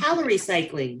like calorie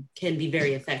cycling can be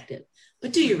very effective.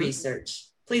 But do your research.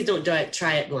 Please don't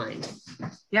try it blind.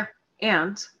 Yeah.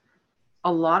 And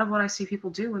a lot of what I see people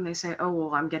do when they say, oh,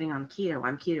 well, I'm getting on keto,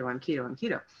 I'm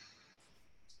keto,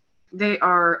 they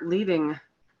are leaving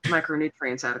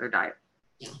micronutrients out of their diet.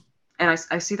 Yeah. And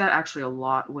I see that actually a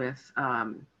lot with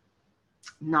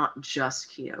not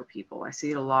just keto people. I see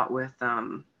it a lot with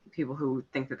people who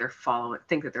think that they're following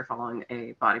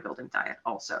a bodybuilding diet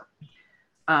also.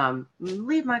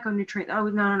 Leave micronutrients. Oh,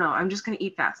 no. I'm just going to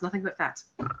eat fats, nothing but fats.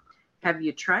 Have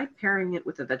you tried pairing it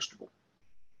with a vegetable?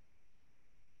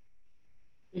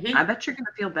 I bet you're going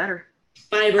to feel better.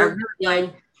 Fiber.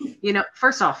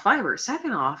 First off, fiber.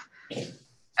 Second off,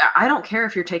 I don't care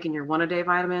if you're taking your 1-a-day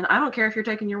vitamin. I don't care if you're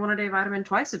taking your 1-a-day vitamin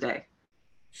twice a day.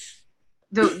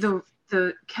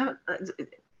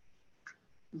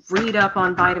 Read up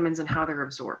on vitamins and how they're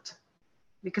absorbed,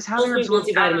 because how they're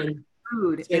absorbed out of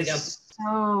food is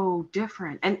so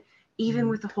different. And even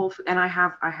with the whole food, and I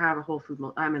have a whole food.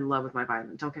 I'm in love with my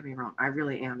vitamin. Don't get me wrong, I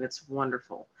really am. It's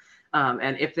wonderful.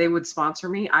 And if they would sponsor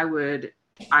me, I would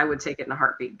take it in a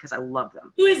heartbeat because I love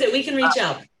them. Who is it? We can reach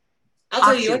out. I'll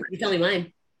tell you yours. You tell me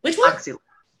mine. Which one? Oxylent.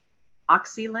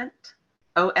 Oxylent.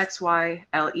 Oh, I've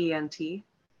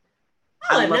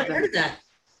never heard of that.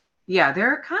 Yeah,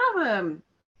 they're kind of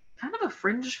a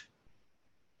fringe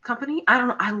company. I don't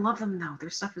know. I love them though.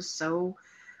 Their stuff is so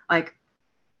like,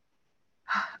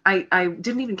 I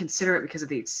didn't even consider it because of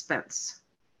the expense.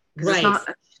 Right. It's not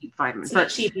a cheap vitamin. It's not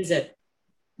cheap, is it?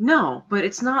 No, but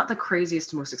it's not the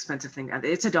craziest, most expensive thing.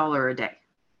 It's $1 a day.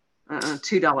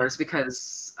 $2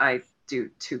 because I do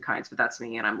 2 kinds, but that's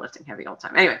me and I'm lifting heavy all the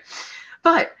time. Anyway,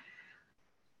 but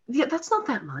yeah, that's not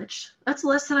that much. That's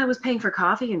less than I was paying for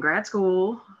coffee in grad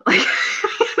school. Like,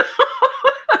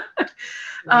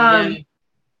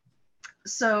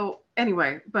 So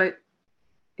anyway, but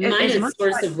mine is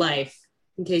source of life.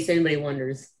 In case anybody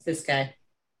wonders, this guy.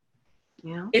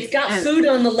 Yeah, it's got food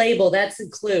on the label. That's a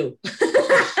clue.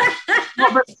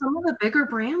 Well, but some of the bigger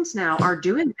brands now are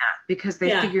doing that because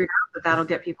they figured out that that'll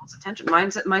get people's attention.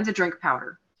 Mine's a drink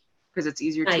powder because it's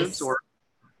easier to absorb.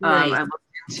 I looked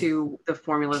into the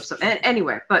formula of stuff.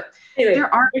 Anyway,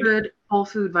 there are good whole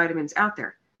food vitamins out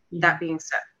there. That being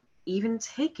said, even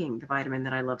taking the vitamin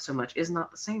that I love so much is not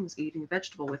the same as eating a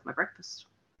vegetable with my breakfast.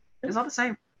 It's not the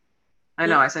same. I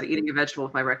know I said eating a vegetable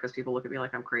with my breakfast. People look at me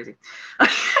like I'm crazy. I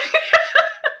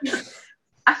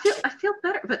feel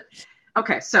better, but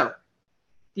okay. So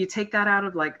you take that out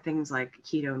of like things like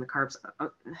keto and the carbs.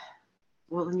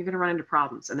 Well, then you're going to run into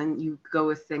problems. And then you go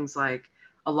with things like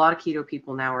a lot of keto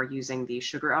people now are using the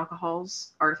sugar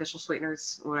alcohols, artificial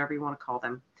sweeteners, whatever you want to call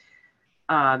them.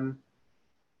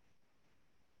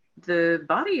 The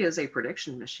body is a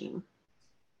prediction machine.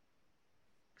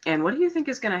 And what do you think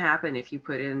is going to happen if you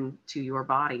put into your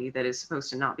body that is supposed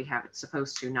to not be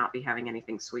having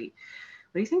anything sweet?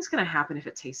 What do you think is going to happen if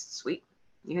it tastes sweet?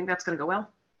 You think that's going to go well?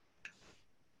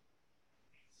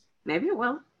 Maybe it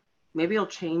will. Maybe it'll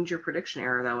change your prediction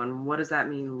error, though. And what does that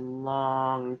mean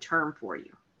long term for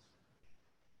you?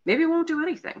 Maybe it won't do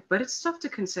anything, but it's stuff to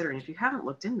consider. And if you haven't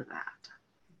looked into that,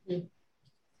 mm-hmm.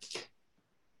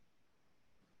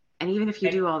 And even if you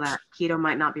do all that, keto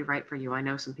might not be right for you. I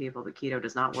know some people that keto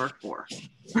does not work for.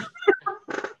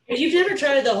 If you've never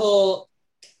tried the whole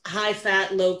high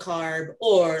fat, low carb,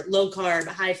 or low carb,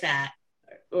 high fat,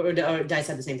 or did I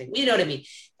say the same thing? You know what I mean?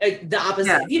 The opposite.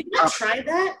 Yeah. If you've not tried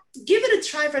that, give it a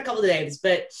try for a couple of days.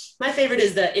 But my favorite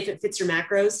is the if it fits your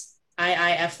macros,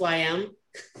 IIFYM.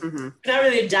 Mm-hmm. Not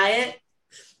really a diet,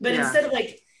 but instead of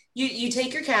like, you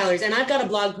take your calories, and I've got a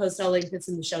blog post, I'll link this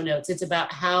in the show notes. It's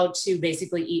about how to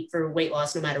basically eat for weight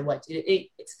loss, no matter what.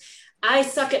 I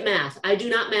suck at math. I do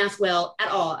not math well at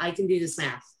all. I can do this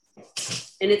math.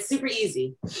 And it's super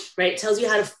easy, right? It tells you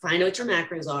how to find out what your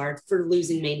macros are for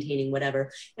losing, maintaining,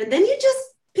 whatever. And then you just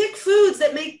pick foods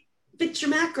that fit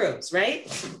your macros, right?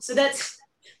 So that's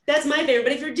my favorite.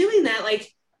 But if you're doing that,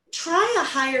 like, try a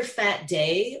higher fat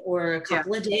day or a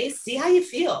couple of days, see how you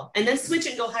feel, and then switch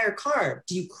it and go higher carb.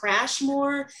 Do you crash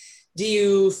more? Do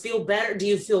you feel better? Do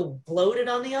you feel bloated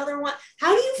on the other one?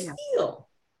 How do you feel?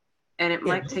 And it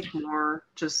might take more,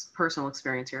 just personal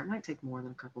experience here, it might take more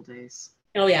than a couple days.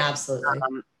 Oh yeah, absolutely.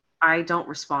 I don't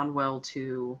respond well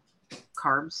to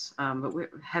carbs, but we're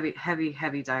heavy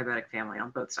diabetic family on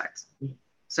both sides.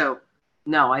 So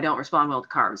no, I don't respond well to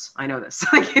carbs. I know this.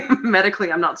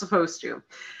 Medically, I'm not supposed to.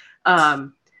 I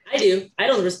do. I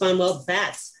don't respond well to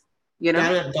fats. You know, I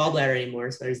don't have a gallbladder anymore,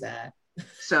 so there's that.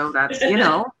 So that's,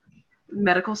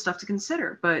 medical stuff to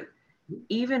consider. But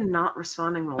even not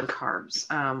responding well to carbs,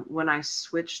 when I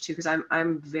switch to, because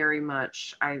I'm very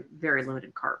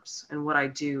limited carbs. And what I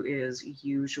do is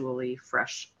usually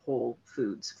fresh whole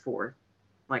foods for,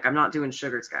 like, I'm not doing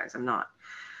sugars, guys. I'm not.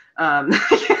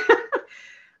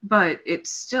 But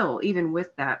it's still, even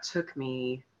with that, took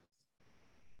me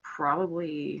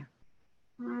probably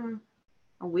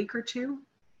a week or two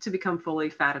to become fully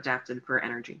fat adapted for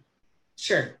energy.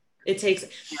 Sure. It takes,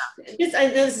 I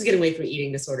know this is getting away from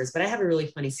eating disorders, but I have a really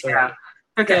funny story. Yeah.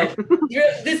 Okay. So,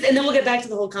 and then we'll get back to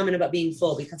the whole comment about being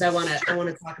full, because I want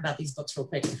to talk about these books real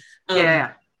quick.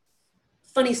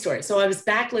 Funny story. So I was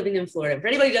back living in Florida. For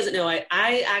anybody who doesn't know,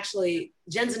 I actually,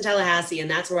 Jen's in Tallahassee, and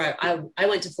that's where I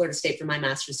went to Florida State for my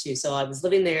master's too. So I was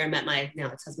living there, met my now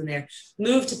ex-husband there,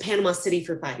 moved to Panama City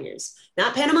for 5 years.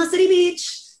 Not Panama City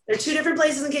Beach. They're two different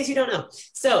places in case you don't know.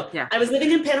 So I was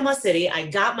living in Panama City. I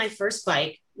got my first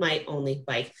bike, my only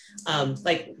bike,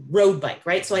 like road bike,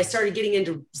 right? So I started getting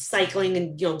into cycling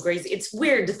and, grazing. It's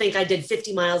weird to think I did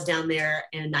 50 miles down there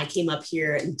and I came up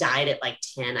here and died at like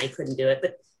 10. I couldn't do it,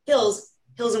 but hills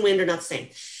and wind are not the same.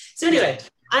 So anyway,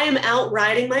 I am out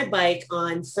riding my bike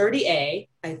on 30A,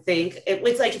 I think.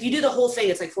 It's like, if you do the whole thing,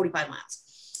 it's like 45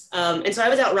 miles. And so I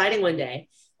was out riding one day,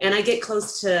 and I get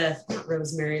close to, not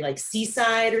Rosemary, like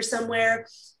Seaside or somewhere.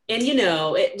 And,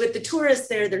 with the tourists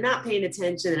there, they're not paying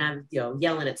attention. And I'm,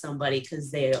 yelling at somebody because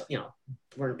they,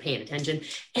 weren't paying attention.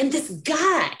 And this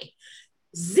guy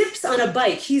zips on a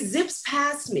bike. He zips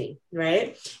past me,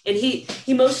 right? And he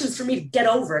motions for me to get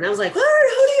over. And I was like, who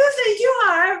do you think you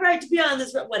are? I have a right to be on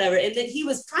this, whatever. And then he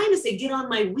was trying to say, get on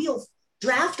my wheel,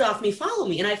 draft off me, follow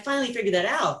me. And I finally figured that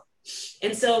out.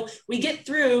 And so we get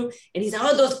through, and he's like,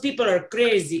 oh, those people are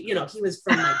crazy. He was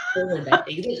from like Poland, I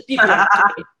think. Those people are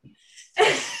crazy.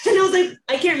 And I was like,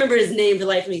 I can't remember his name for the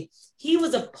life of me. He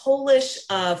was a Polish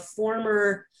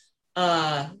former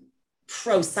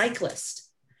pro cyclist.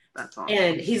 That's awesome.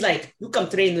 And he's like, you come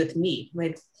train with me. I'm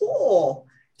like, oh,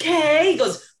 okay. He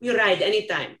goes, we ride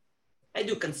anytime. I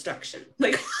do construction.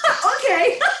 I'm like,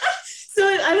 okay. So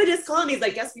I would just call him. He's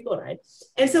like, yes, we go ride.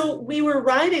 And so we were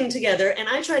riding together, and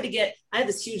I had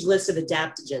this huge list of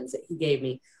adaptogens that he gave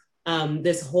me.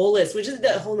 This whole list, which is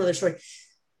a whole nother story.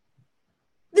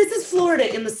 This is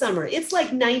Florida in the summer. It's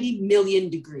like 90 million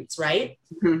degrees, right?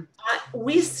 Mm-hmm.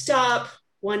 We stop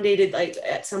one day to, like,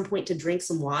 at some point to drink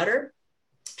some water.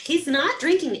 He's not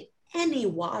drinking any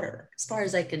water, as far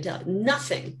as I can tell.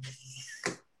 Nothing.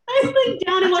 I went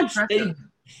down and watched.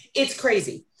 It's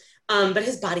crazy. But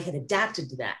his body had adapted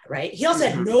to that, right? He also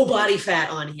had no body fat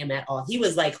on him at all. He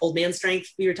was like old man strength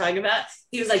we were talking about.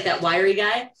 He was like that wiry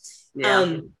guy.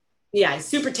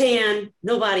 Super tan,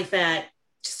 no body fat,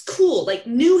 just cool, like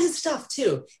knew his stuff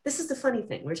too. This is the funny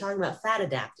thing. We're talking about fat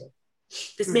adapted.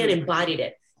 This man embodied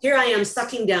it. Here I am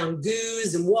sucking down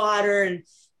goos and water, and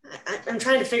I'm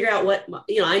trying to figure out what,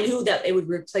 I knew that it would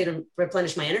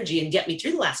replenish my energy and get me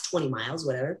through the last 20 miles,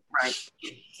 whatever. Right.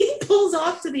 He pulls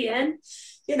off to the end,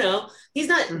 he's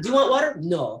not, do you want water?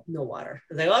 No water.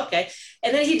 I was like, okay.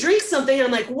 And then he drinks something and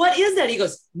I'm like, what is that? He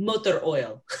goes, motor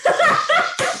oil.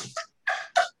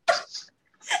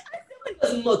 It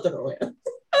was motor oil.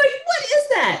 I'm like, what is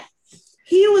that?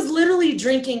 He was literally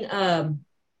drinking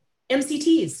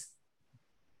MCTs.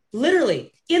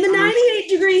 Literally in the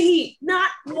 98-degree heat, not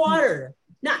water,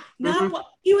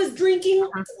 he was drinking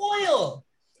oil.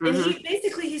 And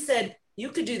he said, you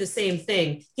could do the same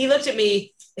thing. He looked at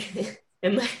me,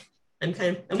 I'm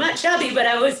not chubby, but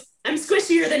I'm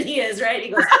squishier than he is, right? He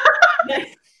goes,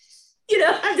 I'm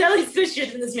definitely squishier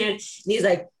than this man. And he's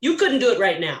like, you couldn't do it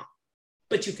right now,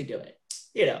 but you could do it.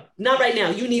 Not right now.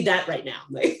 You need that right now.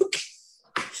 I'm like, okay.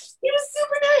 He was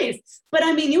super nice. But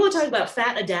I mean, you want to talk about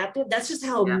fat adaptive? That's just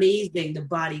how amazing the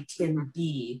body can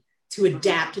be to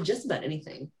adapt to just about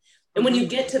anything. And when you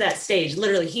get to that stage,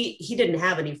 literally, he didn't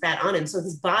have any fat on him. So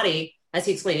his body, as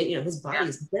he explained it, his body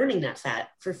is burning that fat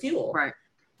for fuel. Right.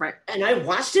 Right. And I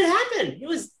watched it happen. He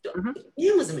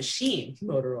was a machine,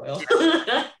 motor oil.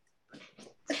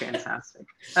 That's fantastic.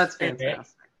 That's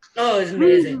fantastic. Oh, it's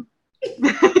amazing.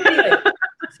 Anyway,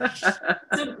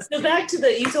 so back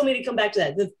to you told me to come back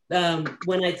to that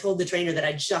when I told the trainer that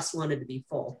I just wanted to be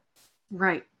full.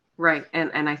 Right.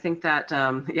 And I think that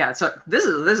so this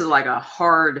is like a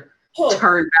hard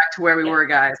turn back to where we were,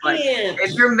 guys. Like,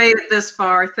 if you're made it this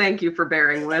far, thank you for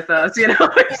bearing with us. We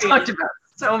talked about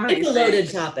so many it's a loaded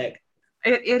topic.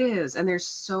 It is, and there's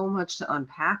so much to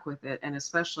unpack with it, and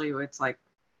especially it's like,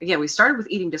 again, we started with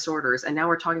eating disorders and now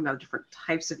we're talking about different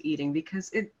types of eating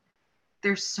because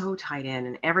they're so tied in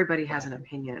and everybody has an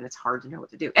opinion and it's hard to know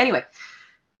what to do. Anyway,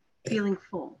 feeling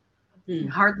full.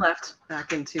 Hard left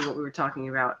back into what we were talking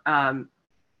about.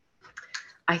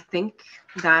 I think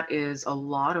that is a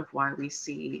lot of why we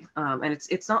see, and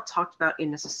it's not talked about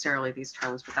in necessarily these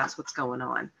terms, but that's what's going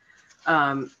on.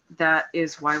 That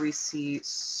is why we see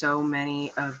so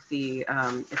many of the,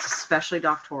 it's especially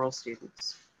doctoral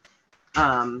students,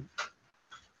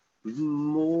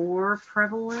 more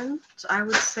prevalent, I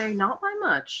would say, not by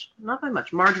much,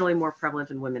 marginally more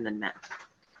prevalent in women than men.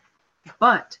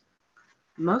 But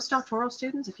most doctoral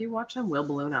students, if you watch them, will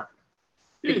balloon up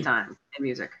big time in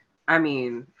music. I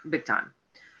mean, big time.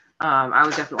 I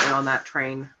was definitely on that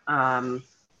train.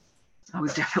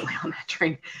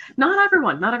 Not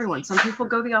everyone. Some people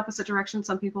go the opposite direction.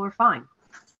 Some people are fine.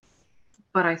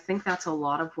 But I think that's a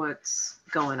lot of what's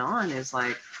going on is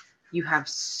like, you have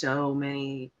so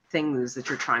many things that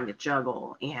you're trying to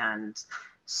juggle and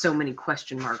so many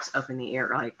question marks up in the air.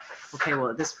 Like, okay, well,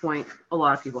 at this point, a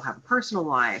lot of people have a personal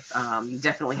life. You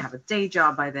definitely have a day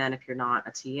job by then if you're not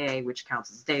a TA, which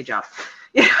counts as a day job.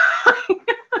 Well,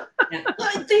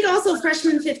 I think also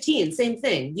freshman 15, same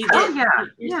thing. You get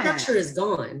your structure is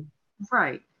gone.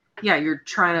 Right. Yeah, you're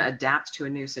trying to adapt to a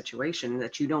new situation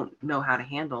that you don't know how to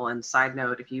handle. And side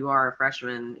note, if you are a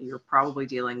freshman, you're probably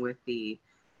dealing with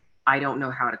I don't know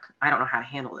how to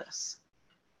handle this.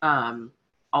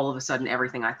 All of a sudden,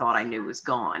 everything I thought I knew was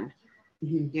gone.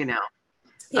 Yeah.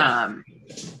 I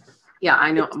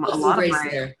know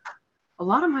a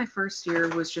lot of my first year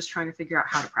was just trying to figure out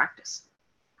how to practice,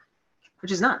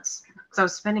 which is nuts. Because I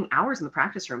was spending hours in the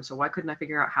practice room, so why couldn't I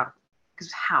figure out how?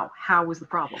 Because how was the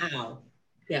problem? How?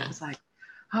 Yeah. It's like,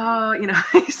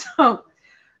 so,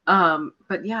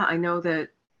 but yeah, I know that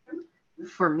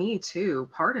for me too,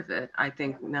 part of it, I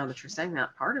think now that you're saying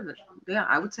that, part of it,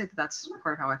 I would say that's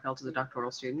part of how I felt as a doctoral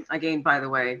student. I gained, by the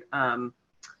way,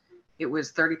 it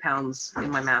was 30 pounds in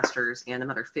my master's and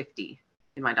another 50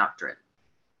 in my doctorate.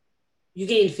 You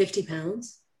gained 50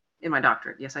 pounds? In my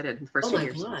doctorate. Yes, I did. In the first 2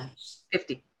 years. Oh my gosh.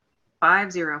 50.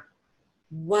 50.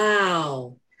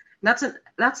 Wow. That's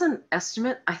an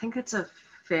estimate. I think it's a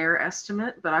fair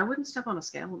estimate, but I wouldn't step on a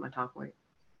scale with my top weight.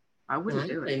 I wouldn't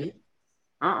do it.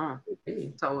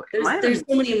 So there's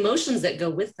so many emotions that go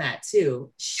with that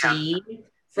too. Shame,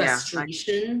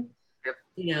 frustration.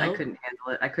 I couldn't handle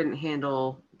it. I couldn't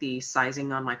handle the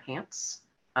sizing on my pants.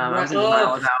 I was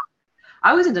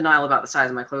in denial about the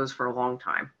size of my clothes for a long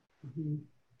time.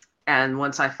 And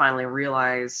once I finally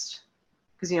realized,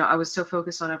 because I was so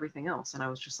focused on everything else, and I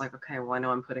was just like, okay, well, I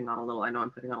know I'm putting on a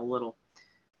little.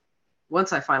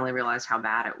 Once I finally realized how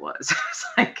bad it was, it's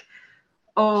like,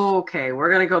 okay, we're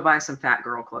gonna go buy some fat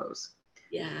girl clothes.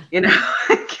 Yeah. I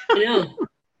know.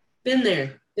 Been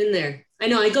there. I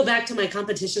know. I go back to my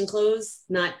competition clothes,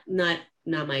 not my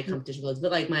competition clothes,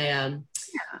 but like my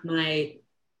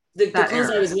the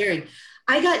clothes I was wearing.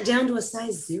 I got down to a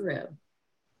size 0.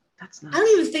 That's nice. I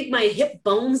don't even think my hip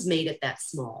bones made it that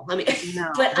small. I mean,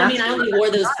 No, but I mean, I only wore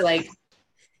those for like,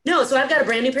 no, so I've got a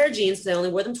brand new pair of jeans because I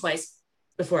only wore them twice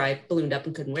before I ballooned up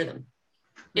and couldn't wear them.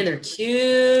 And they're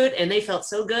cute and they felt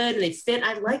so good and they fit.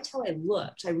 I liked how I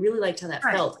looked. I really liked how that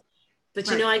felt. But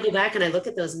you know, I go back and I look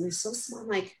at those and they're so small. I'm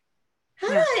like, how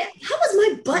was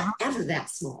my butt ever that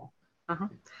small?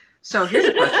 So here's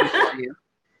a question for you.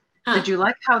 Did you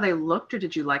like how they looked or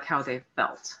did you like how they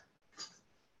felt?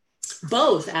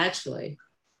 Both, actually.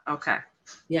 Okay.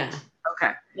 Yeah.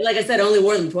 Okay. Like I said, I only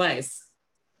wore them twice.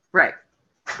 Right.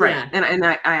 Right. Yeah. And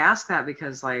I ask that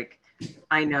because, like,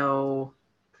 I know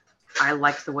I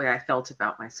liked the way I felt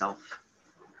about myself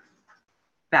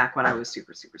back when I was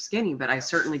super, super skinny, but I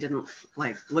certainly didn't,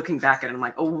 like, looking back at it, I'm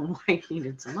like, oh, I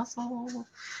needed some muscle.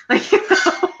 Like, you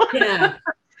know? Yeah.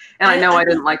 And I know I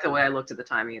didn't like the way I looked at the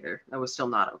time either. I was still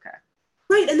not okay.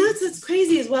 Right. And that's what's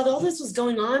crazy is while all this was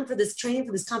going on for this training,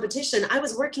 for this competition, I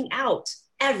was working out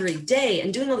every day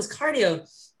and doing all this cardio.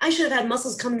 I should have had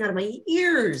muscles coming out of my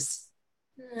ears.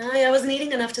 I wasn't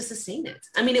eating enough to sustain it.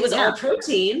 I mean, it was all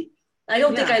protein. I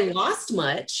don't think I lost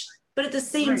much, but at the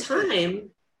same time,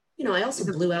 you know, I also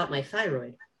blew out my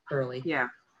thyroid early. Yeah.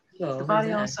 So the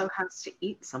body also has to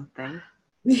eat something.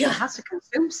 Yeah. It has to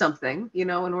consume something, you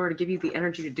know, in order to give you the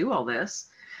energy to do all this.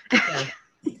 Yeah.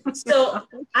 So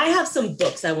I have some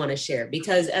books I want to share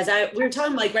because we were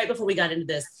talking like right before we got into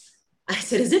this, I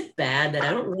said, is it bad that I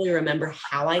don't really remember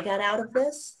how I got out of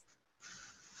this?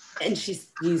 And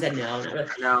you said no, not really.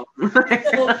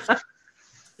 No.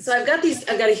 So I've got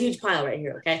a huge pile right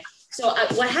here. Okay. So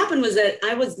what happened was that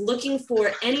I was looking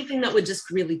for anything that would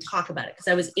just really talk about it because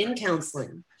I was in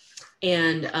counseling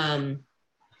and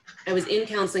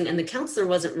the counselor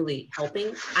wasn't really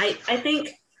helping. I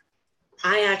think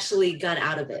I actually got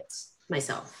out of it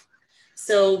myself.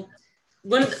 So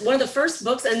one of the first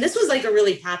books, and this was like a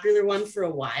really popular one for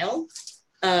a while.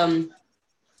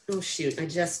 Oh shoot, I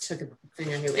just took a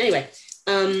thing out here. Anyway,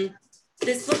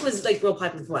 this book was like real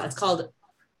popular for a while. It's called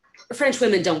French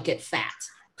Women Don't Get Fat.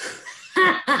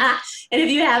 And if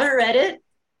you haven't read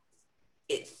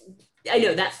it, I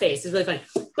know that face is really funny,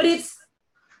 but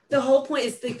the whole point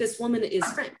is like this woman is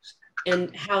French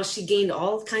and how she gained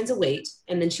all kinds of weight.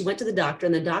 And then she went to the doctor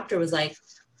and the doctor was like,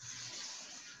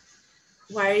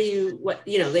 why are you, what,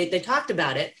 you know, they talked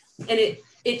about it and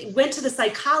it went to the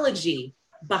psychology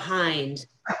behind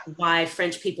why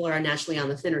French people are naturally on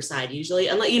the thinner side, usually,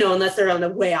 unless they're on the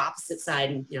way opposite side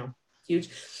and, you know, huge.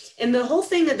 And the whole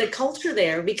thing of the culture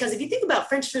there, because if you think about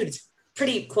French food, it's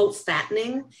pretty, quote,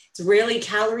 fattening. It's really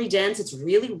calorie dense. It's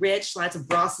really rich, lots of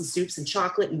broths and soups and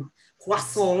chocolate and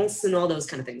croissants and all those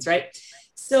kind of things, right?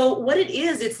 So what it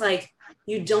is, it's like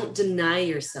you don't deny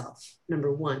yourself,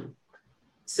 number one.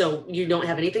 So you don't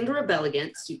have anything to rebel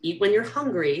against. You eat when you're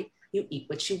hungry. You eat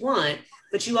what you want,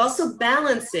 but you also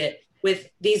balance it with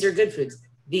these are good foods.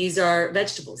 These are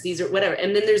vegetables. These are whatever.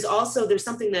 And then there's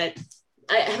something that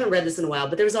I haven't read this in a while,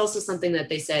 but there was also something that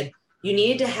they said, you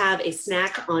need to have a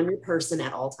snack on your person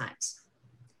at all times.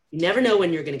 You never know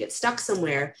when you're going to get stuck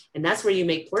somewhere. And that's where you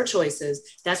make poor choices.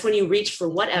 That's when you reach for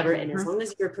whatever. And as long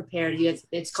as you're prepared,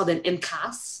 it's called an in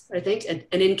case, I think, an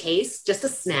in case, just a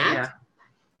snack. Yeah.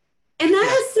 And that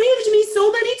has saved me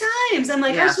so many times. I'm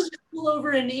like, I should just pull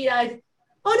over and eat.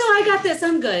 Oh no, I got this.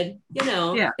 I'm good. You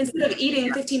know, instead of eating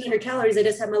 1,500 calories, I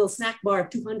just have my little snack bar of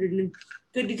 200 and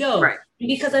good to go. Right. And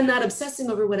because I'm not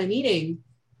obsessing over what I'm eating,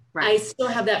 I still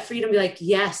have that freedom to be like,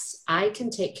 yes, I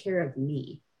can take care of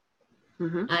me.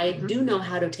 I do know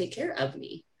how to take care of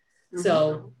me.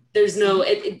 So there's no,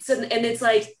 and it's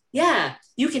like, yeah,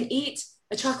 you can eat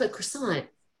a chocolate croissant.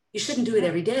 You shouldn't do it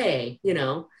every day, you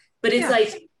know, but it's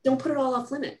like, don't put it all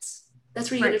off limits. That's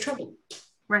where you get into trouble.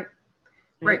 Right.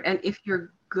 And if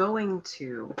you're going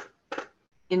to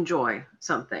enjoy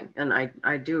something, and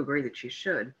I do agree that you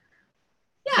should.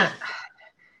 Yeah.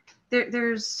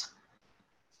 There's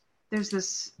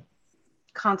this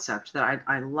concept that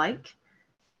I like,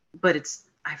 but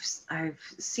I've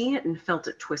seen it and felt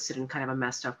it twisted in kind of a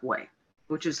messed up way,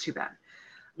 which is too bad.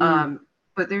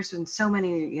 But there's been so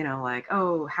many, you know, like,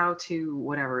 oh, how to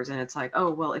whatever's, and it's like, oh,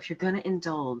 well, if you're going to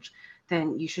indulge,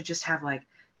 then you should just have like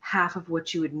half of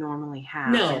what you would normally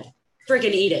have. No,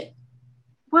 freaking eat it.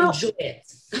 Well, enjoy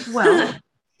it. Well,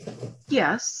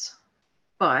 yes,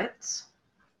 but,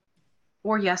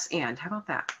 or yes, and how about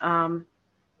that?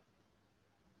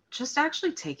 Just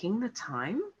actually taking the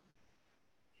time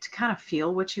to kind of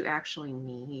feel what you actually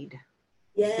need.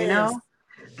 Yes. You know?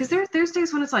 Because there's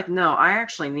days when it's like, no, I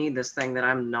actually need this thing that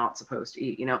I'm not supposed to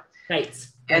eat, you know? Right.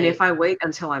 And if I wait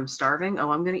until I'm starving,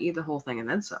 I'm going to eat the whole thing and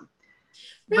then some.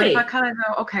 But if I kind of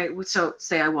go, okay, so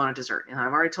say I want a dessert, and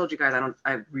I've already told you guys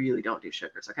I really don't do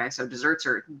sugars. Okay, so desserts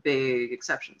are big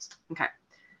exceptions. Okay,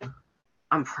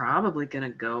 I'm probably gonna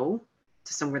go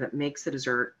to somewhere that makes the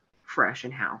dessert fresh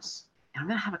in house, and I'm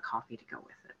gonna have a coffee to go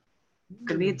with it. It's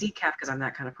gonna be a decaf because I'm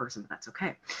that kind of person, but that's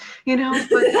okay, you know.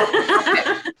 But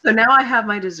okay. So now I have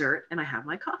my dessert and I have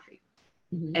my coffee,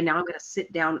 and now I'm gonna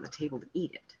sit down at the table to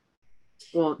eat it.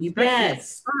 Well, you bet.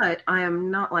 Yes. But I am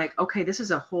not like, okay, this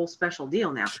is a whole special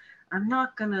deal now. I'm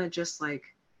not going to just like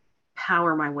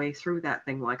power my way through that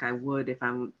thing like I would if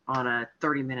I'm on a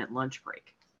 30-minute lunch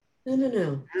break.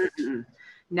 No.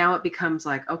 Now it becomes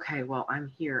like, okay, well, I'm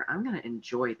here. I'm going to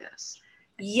enjoy this.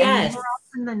 Yes. And more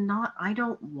often than not, I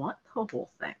don't want the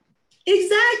whole thing.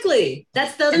 Exactly.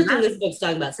 That's the other thing this book's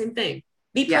talking about. Same thing.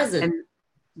 Be present. And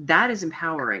that is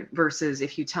empowering versus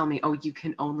if you tell me, oh, you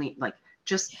can only like,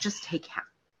 just take half.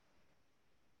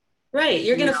 Right.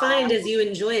 You're going to find as you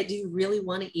enjoy it, do you really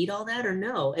want to eat all that or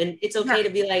no? And it's okay to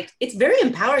be like, it's very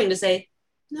empowering to say,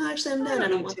 no, actually I'm done. I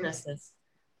don't want to rest this.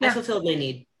 I fulfilled my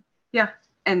need. Yeah.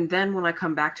 And then when I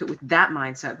come back to it with that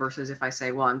mindset versus if I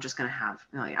say, well, I'm just going to have,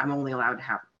 I'm only allowed to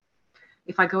have.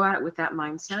 If I go at it with that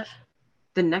mindset,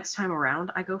 the next time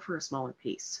around, I go for a smaller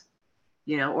piece,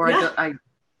 or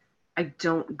I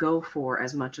don't go for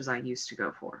as much as I used to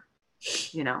go for,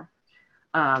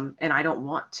 and I don't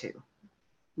want to,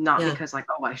 not because like,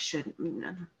 oh, I shouldn't.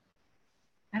 No.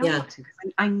 I don't want to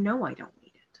because I know I don't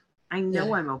need it. I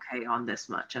know I'm okay on this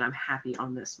much and I'm happy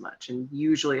on this much. And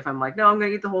usually if I'm like, no, I'm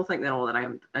going to eat the whole thing, then I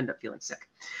end up feeling sick.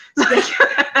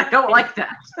 I don't like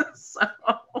that. So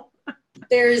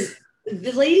there's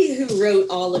the lady who wrote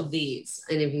all of these,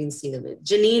 and if you can see them,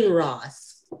 Janine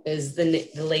Roth is the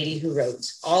lady who wrote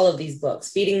all of these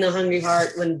books, Feeding the Hungry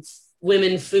Heart, When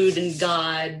Women, Food, and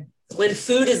God, When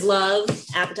Food is Love,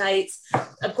 Appetites.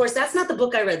 Of course, that's not the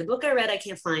book I read. The book I read, I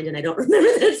can't find, and I don't remember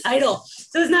the title.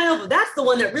 So it's not helpful. That's the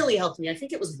one that really helped me. I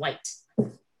think it was white.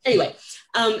 Anyway,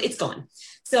 it's gone.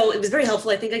 So it was very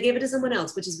helpful. I think I gave it to someone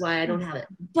else, which is why I don't have it.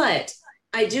 But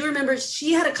I do remember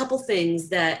she had a couple things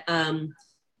that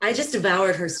I just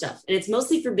devoured her stuff. And it's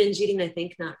mostly for binge eating, I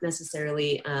think, not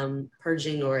necessarily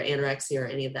purging or anorexia or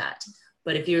any of that.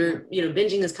 But if you're,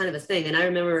 binging is kind of a thing. And I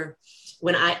remember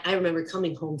when I remember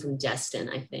coming home from Destin,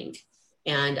 I think,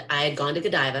 and I had gone to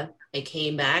Godiva. I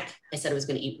came back. I said I was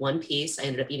going to eat one piece. I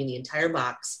ended up eating the entire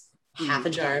box, half a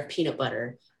jar of peanut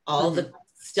butter, all the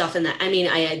stuff in that. I mean,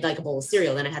 I had like a bowl of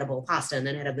cereal, then I had a bowl of pasta, and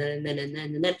then I had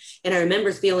and then. And I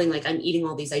remember feeling like I'm eating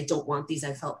all these. I don't want these.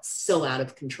 I felt so out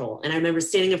of control. And I remember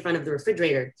standing in front of the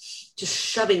refrigerator, just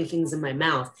shoving things in my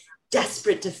mouth,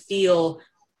 desperate to feel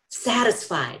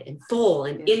satisfied and full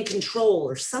and in control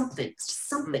or something,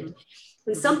 something.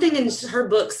 And something in her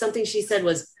book, something she said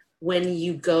was, when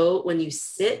you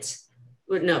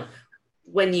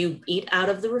eat out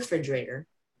of the refrigerator,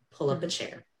 pull up a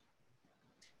chair,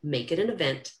 make it an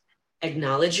event,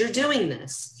 acknowledge you're doing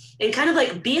this, and kind of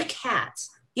like be a cat.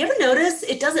 You ever notice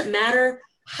it doesn't matter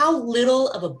how little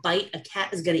of a bite a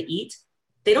cat is going to eat?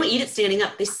 They don't eat it standing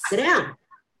up. They sit down.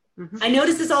 I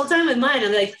notice this all the time with mine.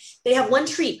 I'm like, they have one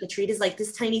treat. The treat is like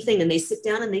this tiny thing, and they sit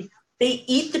down and they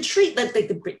eat the treat. Like they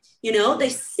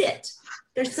sit.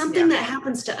 There's something that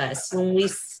happens to us when we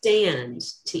stand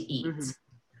to eat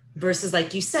versus,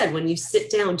 like you said, when you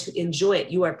sit down to enjoy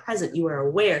it, you are present, you are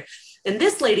aware. And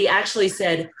this lady actually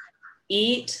said,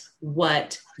 eat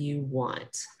what you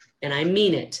want. And I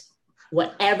mean it.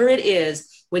 Whatever it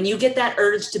is, when you get that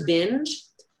urge to binge,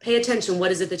 pay attention.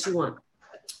 What is it that you want?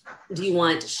 Do you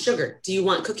want sugar? Do you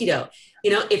want cookie dough?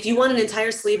 If you want an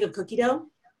entire sleeve of cookie dough,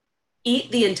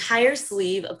 eat the entire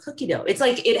sleeve of cookie dough. It's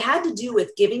like it had to do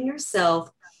with giving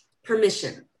yourself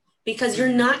permission, because you're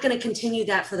not going to continue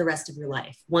that for the rest of your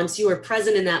life. Once you are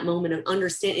present in that moment and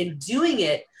understand and doing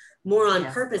it more on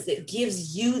purpose, it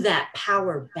gives you that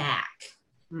power back.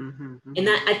 And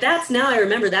that's now I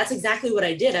remember that's exactly what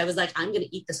I did. I was like, I'm going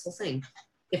to eat this whole thing.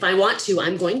 If I want to,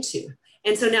 I'm going to.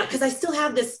 And so now, because I still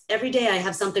have this every day, I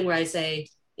have something where I say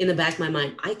in the back of my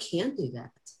mind, I can do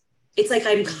that. It's like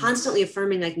I'm constantly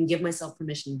affirming I can give myself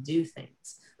permission to do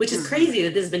things, which is crazy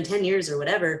that this has been 10 years or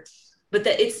whatever, but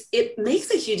that it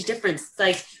makes a huge difference. It's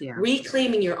like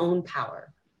reclaiming your own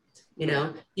power.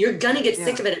 You're going to get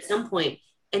sick of it at some point.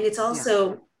 And it's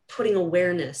also putting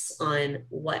awareness on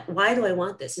why do I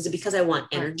want this? Is it because I want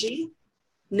energy?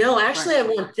 No, actually, I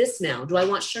want this now. Do I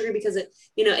want sugar because it,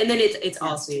 and then it's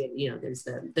also, there's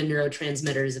the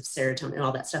neurotransmitters of serotonin and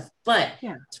all that stuff, but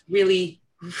it's really,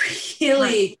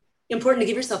 really important to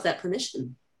give yourself that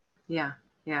permission.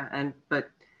 But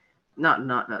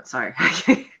not sorry.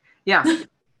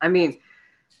 I mean,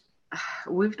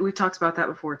 we've talked about that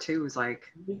before too. Is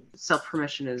like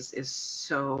self-permission is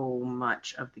so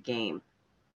much of the game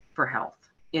for health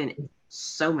in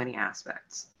so many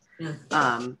aspects. Yeah.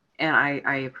 And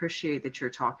I appreciate that you're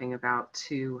talking about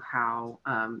too how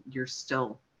you're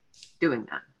still doing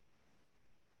that.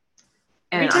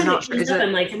 And Every time I'm not it sure. comes up,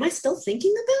 I'm like, am I still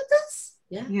thinking about this?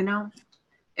 Yeah. You know,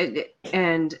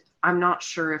 and I'm not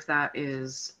sure if that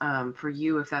is for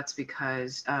you, if that's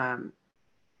because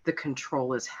the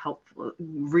control is helpful,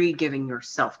 re-giving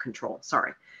yourself control,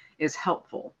 is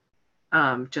helpful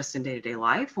just in day-to-day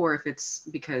life, or if it's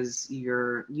because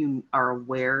you are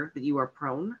aware that you are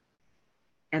prone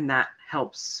and that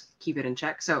helps keep it in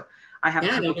check. So I have a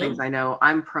couple things I know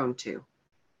I'm prone to.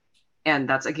 And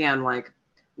that's, again, like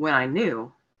when I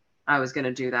knew I was going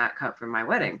to do that cut for my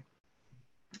wedding,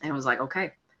 and I was like,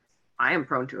 okay, I am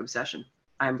prone to obsession.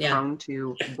 I'm prone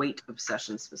to weight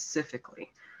obsession specifically.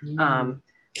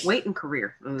 Weight and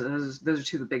career. Those are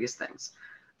two of the biggest things.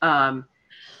 And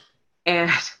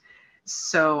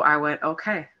so I went,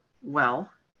 okay, well,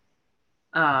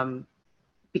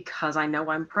 because I know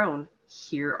I'm prone,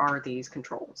 here are these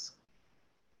controls,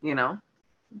 you know?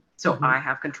 So I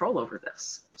have control over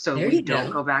this. So we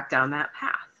don't go back down that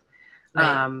path.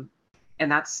 Right.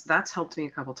 And that's helped me a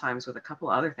couple times with a couple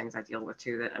other things I deal with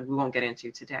too that we won't get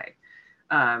into today.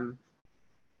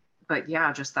 But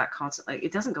yeah, just that constant, like,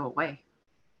 it doesn't go away.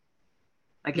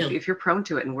 Like if you're prone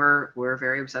to it, and we're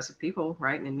very obsessive people,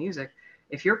 right? And in music,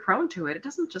 if you're prone to it, it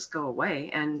doesn't just go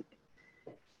away. And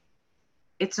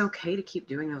it's okay to keep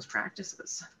doing those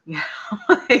practices. You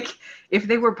know, like if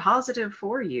they were positive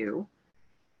for you,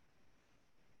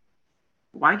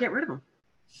 why get rid of them?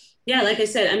 Yeah, like I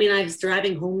said, I mean, I was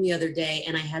driving home the other day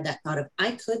and I had that thought of,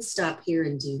 I could stop here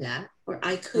and do that, or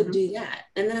I could do that.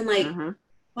 And then I'm like,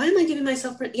 why am I giving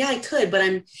myself, yeah, I could, but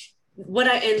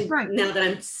now that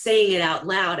I'm saying it out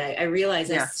loud, I realize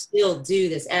I still do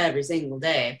this every single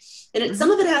day. And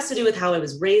some of it has to do with how I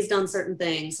was raised on certain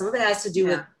things. Some of it has to do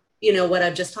with, you know, what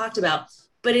I've just talked about,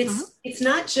 but it's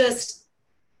not just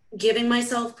giving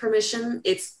myself permission.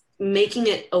 It's making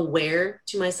it aware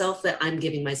to myself that I'm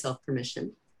giving myself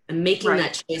permission. I'm making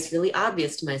that choice really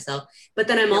obvious to myself, but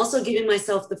then I'm also giving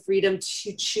myself the freedom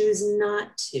to choose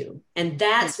not to. And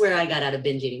that's where I got out of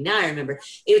binge eating. Now I remember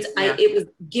it was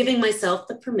giving myself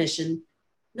the permission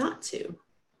not to,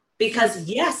 because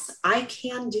yes, I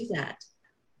can do that.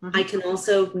 I can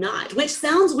also not, which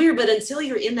sounds weird, but until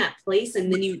you're in that place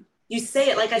and then you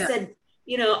say it, like I said,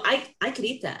 you know, I could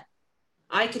eat that.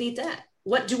 I could eat that.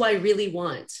 What do I really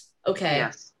want? Okay.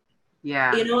 Yes.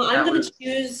 Yeah. You know, I'm going to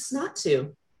choose not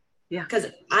to. Yeah. Because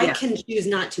I can choose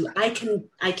not to. I can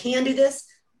do this.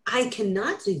 I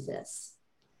cannot do this.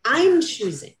 I'm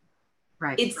choosing.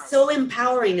 Right. It's so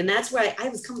empowering. And that's where I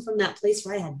was coming from, that place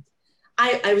where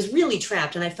I was really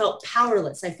trapped and I felt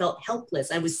powerless. I felt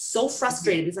helpless. I was so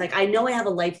frustrated. It's like, I know I have a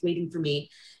life waiting for me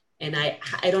and I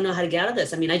don't know how to get out of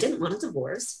this. I mean, I didn't want a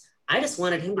divorce. I just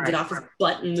wanted him to get off his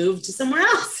butt and move to somewhere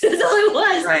else. That's all it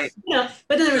was. Right. You know,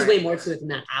 but then there was way more to it than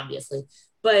that, obviously.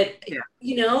 But,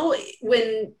 you know,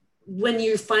 when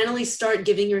you finally start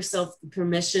giving yourself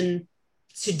permission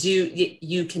to do,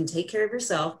 you can take care of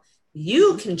yourself.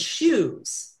 You can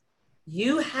choose.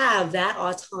 You have that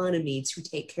autonomy to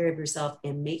take care of yourself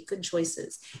and make good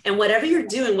choices. And whatever you're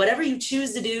doing, whatever you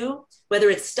choose to do, whether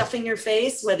it's stuffing your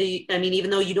face, even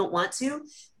though you don't want to,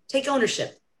 take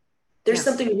ownership. There's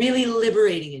something really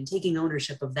liberating in taking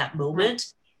ownership of that moment,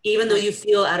 even though you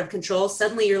feel out of control.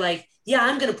 Suddenly you're like, yeah,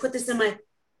 I'm going to put this in my,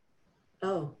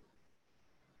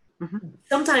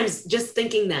 Sometimes just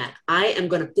thinking that I am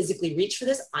going to physically reach for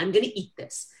this, I'm going to eat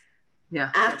this.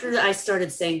 Yeah. After I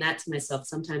started saying that to myself,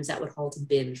 sometimes that would halt a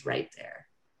binge right there.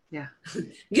 Yeah.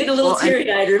 Getting a little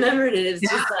teary-eyed, remembering it. It was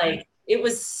just like, it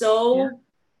was so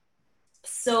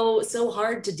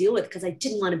hard to deal with because I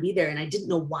didn't want to be there and I didn't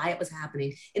know why it was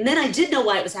happening. And then I did know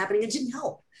why it was happening. It didn't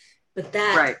help. But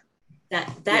that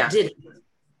did it.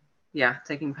 Yeah.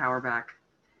 Taking power back.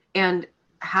 And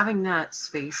having that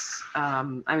space,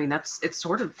 it's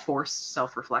sort of forced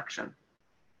self-reflection,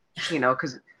 you know,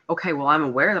 because, okay, well, I'm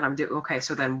aware that I'm doing, okay,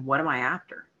 so then what am I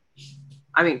after?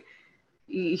 I mean,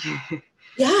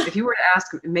 if you were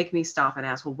to make me stop and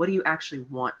ask, well, what do you actually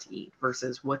want to eat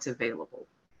versus what's available?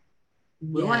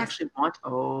 What do I actually want?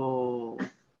 Oh,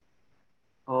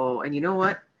 and you know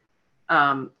what?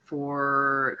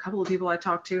 For a couple of people I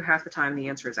talk to, half the time the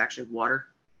answer is actually water.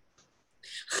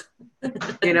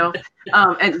 You know,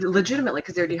 and legitimately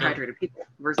because they're dehydrated people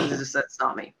versus just that's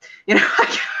not me. You know,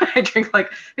 I drink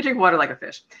water like a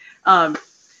fish.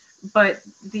 But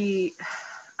the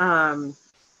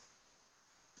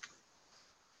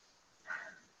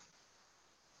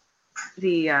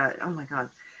oh my God,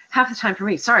 half the time for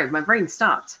me, sorry, my brain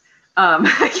stopped. She's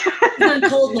on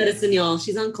cold medicine, y'all.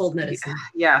 She's on cold medicine.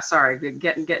 Yeah, sorry,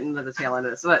 getting to the tail end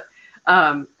of this. But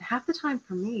half the time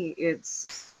for me,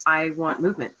 it's I want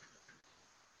movement.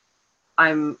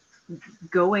 I'm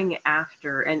going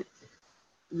after, and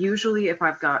usually if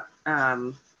I've got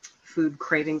food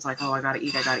cravings, like, oh, I gotta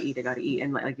eat,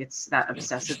 and like it's that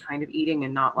obsessive kind of eating,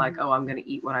 and not like, oh, I'm gonna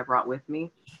eat what I brought with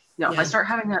me. No, if I start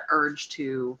having that urge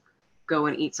to go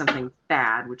and eat something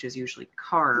bad, which is usually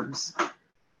carbs,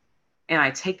 and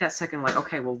I take that second, like,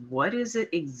 okay, well, what is it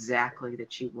exactly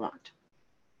that you want?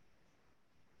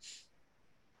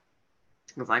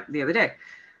 It was like the other day,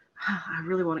 I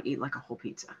really want to eat like a whole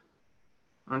pizza.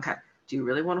 Okay. Do you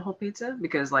really want a whole pizza?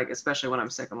 Because like, especially when I'm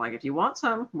sick, I'm like, if you want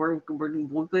some, we'll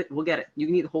get it. You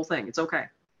can eat the whole thing. It's okay.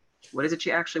 What is it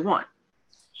you actually want?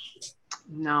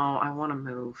 No, I want to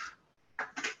move.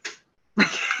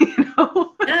 You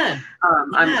know? Yeah.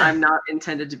 I'm not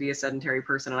intended to be a sedentary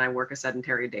person, and I work a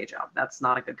sedentary day job. That's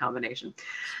not a good combination.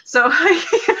 So,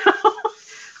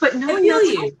 but no, I feel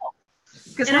you.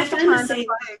 Because half the time,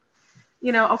 like,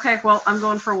 okay, well, I'm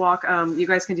going for a walk. You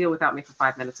guys can deal without me for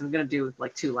 5 minutes. I'm going to do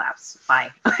like 2 laps.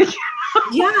 Bye.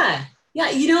 Yeah.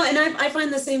 And I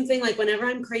find the same thing, like whenever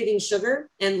I'm craving sugar,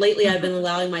 and lately I've been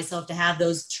allowing myself to have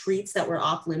those treats that were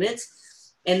off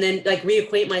limits, and then like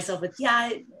reacquaint myself with,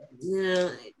 I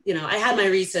had my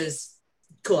Reese's,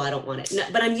 cool, I don't want it. No,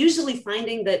 but I'm usually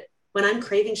finding that when I'm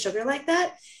craving sugar like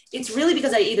that, it's really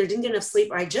because I either didn't get enough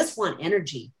sleep or I just want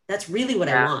energy. That's really what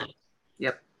I want.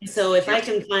 Yep. So if I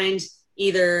can find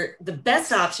either, the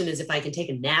best option is if I can take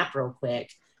a nap real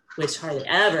quick, which hardly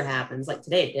ever happens, like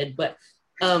today it did, but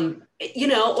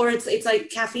or it's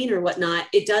like caffeine or whatnot.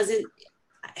 It doesn't,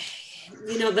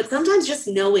 but sometimes just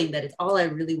knowing that it's all I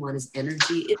really want is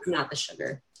energy, it's not the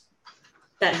sugar.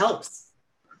 That helps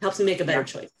me make a better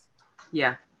choice.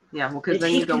 Yeah. Well, because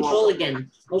then you you go control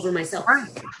again over myself.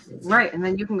 Right. And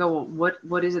then you can go, well,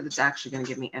 what is it that's actually going to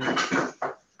give me energy?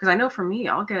 Because I know for me,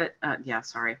 I'll get, I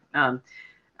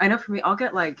know for me, I'll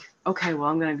get like, okay, well,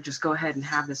 I'm going to just go ahead and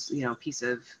have this, piece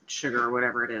of sugar or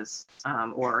whatever it is,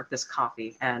 or this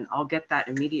coffee, and I'll get that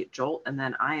immediate jolt, and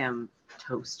then I am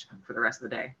toast for the rest of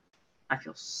the day. I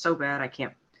feel so bad. I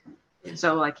can't.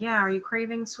 So like, are you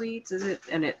craving sweets?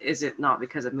 Is it not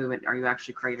because of movement? Are you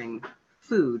actually craving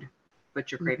food,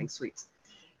 but you're craving sweets?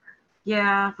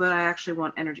 Yeah, but I actually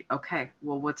want energy. Okay,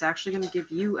 well, what's actually going to give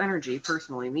you energy,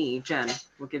 personally, me, Jen,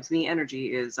 what gives me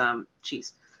energy is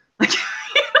cheese. I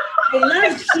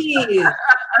love cheese.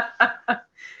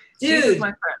 Dude, cheese is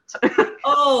my friend.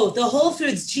 Oh, the Whole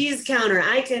Foods cheese counter.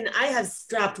 I have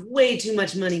dropped way too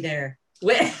much money there. Oh,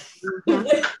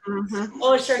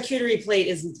 a charcuterie plate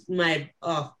is my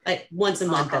once a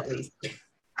month at least.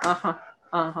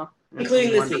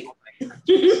 Including this week.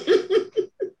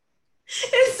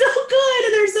 It's so good,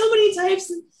 and there's so many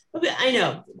types. I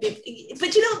know, but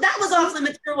that was off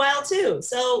limits for a while too.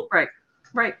 So right.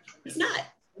 It's not.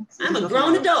 I'm a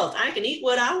grown adult. I can eat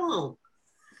what I want.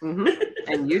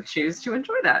 And you choose to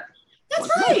enjoy that. That's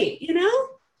right.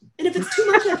 And if it's too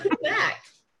much, I put it back.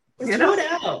 Or throw it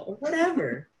out or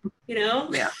whatever.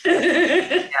 Yeah.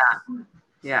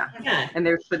 Yeah. And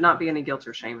there should not be any guilt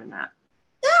or shame in that.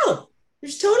 No,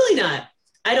 there's totally not.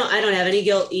 I don't have any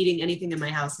guilt eating anything in my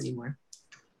house anymore.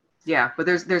 Yeah, but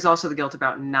there's also the guilt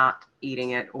about not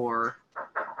eating it or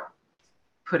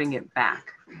putting it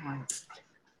back.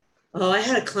 Oh, I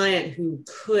had a client who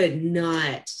could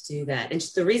not do that. And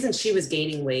the reason she was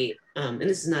gaining weight, and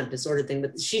this is not a disordered thing,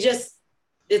 but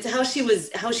it's how she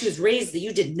was raised, that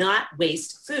you did not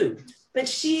waste food. But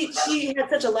she had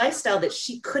such a lifestyle that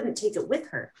she couldn't take it with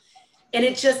her. And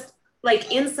it just,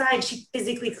 like, inside, she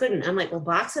physically couldn't. I'm like, well,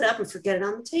 box it up and forget it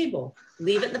on the table.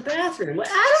 Leave it in the bathroom. I don't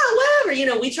know,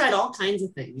 whatever. We tried all kinds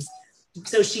of things.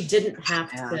 So she didn't have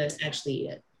to actually eat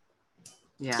it.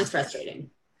 Yeah. It's frustrating.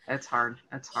 That's hard.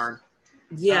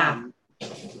 Yeah.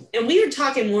 And we were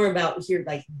talking more about here,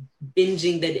 like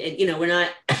binging, that, we're not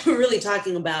really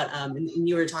talking about, and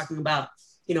you were talking about,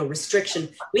 restriction.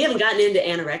 We haven't gotten into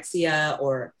anorexia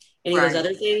or any of those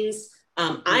other things.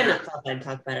 I'm not qualified to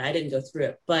talk about it. I didn't go through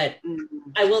it, but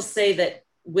I will say that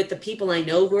with the people I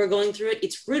know who are going through it,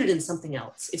 it's rooted in something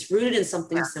else. It's rooted in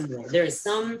something similar. There is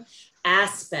some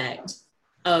aspect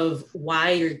of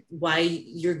why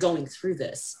you're going through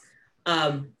this.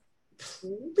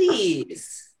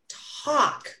 Please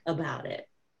talk about it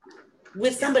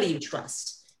with somebody you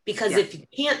trust, because if you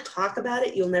can't talk about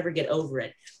it, you'll never get over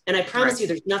it. And I promise you,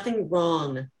 there's nothing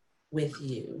wrong with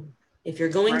you. If you're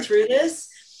going through this,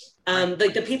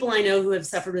 Like the people I know who have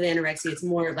suffered with anorexia, it's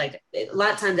more like a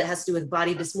lot of times it has to do with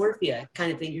body dysmorphia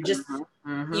kind of thing. You're just,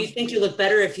 you think you look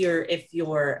better if you're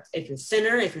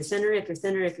thinner,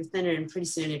 and pretty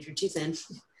soon if you're too thin,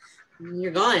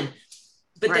 you're gone.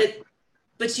 But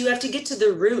but you have to get to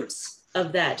the roots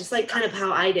of that, just like kind of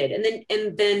how I did.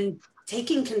 And then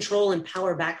taking control and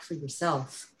power back for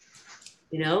yourself,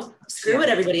 screw what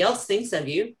everybody else thinks of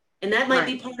you. And that might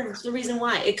be part of the reason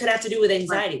why. It could have to do with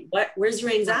anxiety. Where's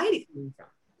your anxiety coming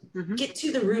from? Get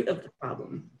to the root of the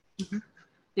problem.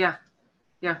 Yeah.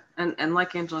 And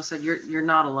like Angela said, you're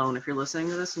not alone if you're listening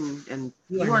to this, and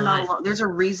you are not alone. There's a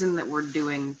reason that we're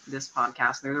doing this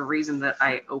podcast. There's a reason that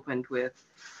I opened with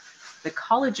the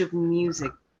College of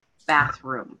Music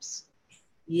bathrooms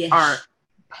are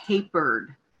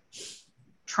papered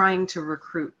trying to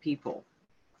recruit people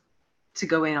to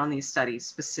go in on these studies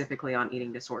specifically on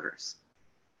eating disorders.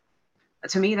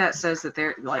 To me, that says that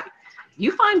they're like,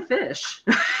 you find fish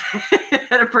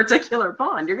at a particular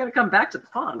pond, you're going to come back to the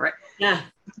pond, right? Yeah.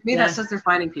 To me, that says they're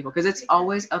finding people, because it's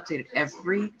always updated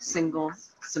every single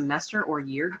semester or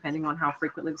year, depending on how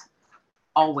frequently. It's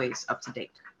always up to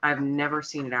date. I've never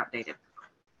seen it outdated.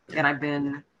 And I've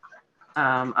been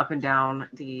up and down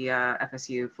the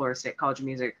FSU, Florida State College of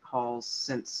Music halls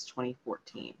since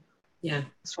 2014. Yeah.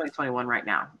 It's 2021 right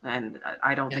now. And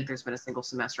I don't think there's been a single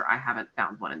semester I haven't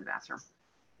found one in the bathroom.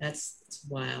 That's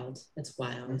wild. That's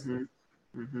wild. So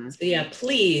yeah,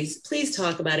 please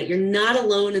talk about it. You're not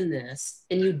alone in this,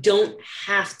 and you don't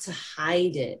have to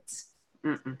hide it.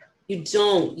 You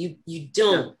don't. You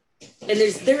don't. And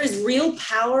there is real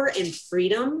power and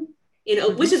freedom,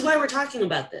 which is why we're talking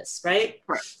about this, right?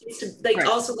 It's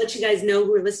to also let you guys know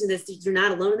who are listening to this, you're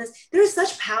not alone in this. There is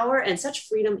such power and such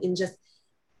freedom in just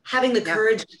having the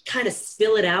courage to kind of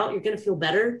spill it out. You're going to feel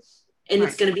better, and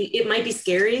it might be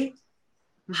scary,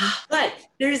 but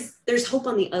there's hope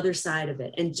on the other side of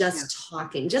it. And just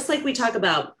talking, just like we talk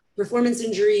about performance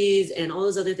injuries and all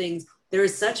those other things, there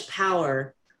is such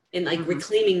power in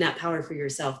reclaiming that power for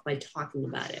yourself by talking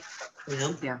about it,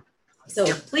 So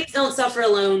please don't suffer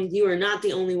alone. You are not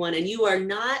the only one, and you are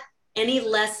not any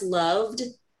less loved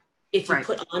if you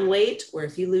put on weight or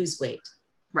if you lose weight.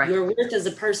 Your worth as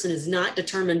a person is not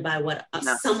determined by what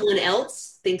someone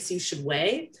else thinks you should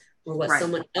weigh or what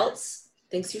someone else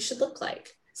thinks you should look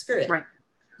like. Screw it. Right.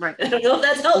 I don't know if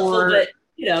that's helpful, but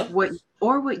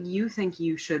what you think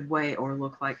you should weigh or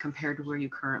look like compared to where you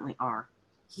currently are.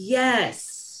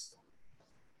 Yes.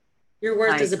 Your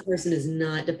worth as a person is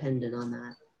not dependent on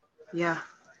that. Yeah.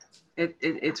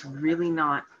 It's really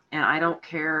not. And I don't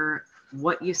care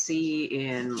what you see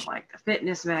in like the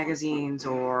fitness magazines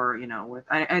or,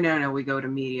 I know we go to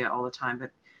media all the time,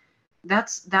 but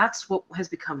that's what has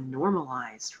become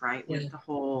normalized, right? With the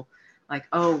whole like,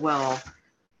 oh, well,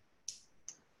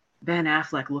 Ben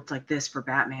Affleck looked like this for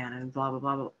Batman and blah, blah,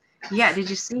 blah, blah. Yeah. Did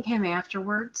you see him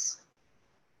afterwards?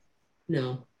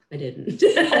 No, I didn't.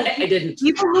 I didn't.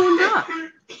 He ballooned up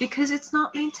because it's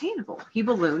not maintainable. He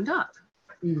ballooned up.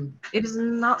 It is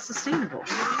not sustainable.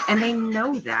 And they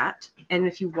know that. And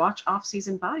if you watch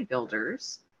off-season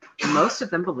bodybuilders, most of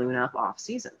them balloon up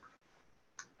off-season.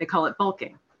 They call it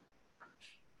bulking.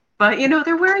 But,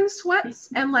 they're wearing sweats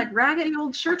and like raggedy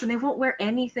old shirts, and they won't wear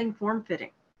anything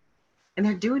form-fitting. And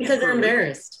they're doing it because they're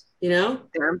embarrassed,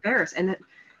 They're embarrassed.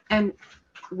 And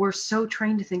we're so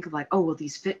trained to think of like, oh, well,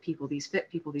 these fit people.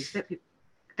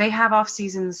 They have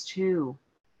off-seasons too.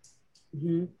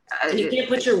 And you can't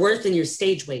put your worth in your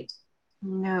stage weight.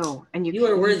 No. And you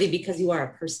are worthy because you are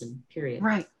a person, period.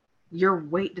 Right. Your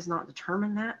weight does not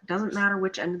determine that. Doesn't matter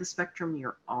which end of the spectrum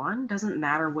you're on. Doesn't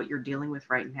matter what you're dealing with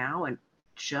right now. And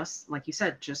just like you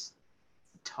said, just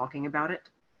talking about it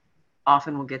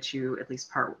often will get you at least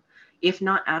if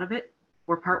not out of it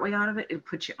or partway out of it, it'll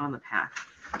put you on the path.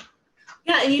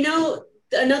 Yeah. And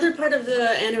another part of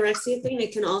the anorexia thing,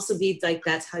 it can also be like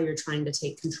that's how you're trying to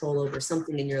take control over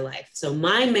something in your life. So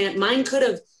my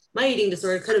eating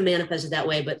disorder could have manifested that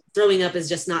way, but throwing up is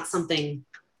just not something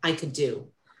I could do.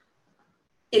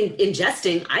 In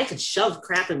ingesting, I could shove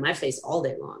crap in my face all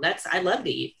day long. I love to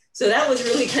eat. So that was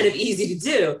really kind of easy to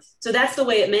do. So that's the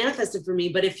way it manifested for me.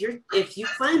 But if you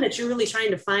find that you're really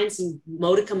trying to find some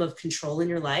modicum of control in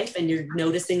your life and you're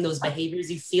noticing those behaviors,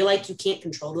 you feel like you can't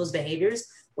control those behaviors,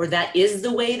 or that is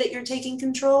the way that you're taking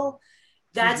control,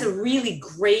 that's a really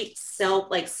great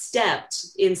step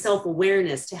in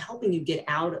self-awareness to helping you get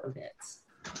out of it.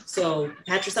 So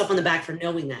pat yourself on the back for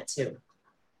knowing that too.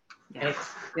 Yeah. Right?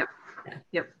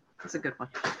 Yep. That's a good one.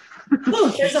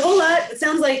 Oh, there's a whole lot. It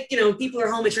sounds like, people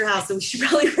are home at your house, so we should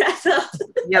probably wrap up.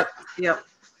 Yep.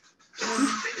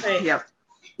 Right. Yep.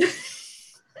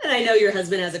 And I know your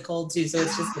husband has a cold too, so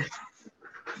it's just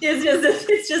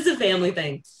It's just a family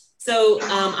thing. So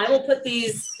I will put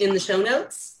these in the show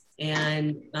notes,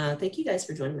 and thank you guys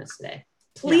for joining us today.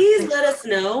 Please let us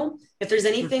know if there's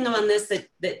anything on this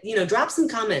that drop some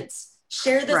comments,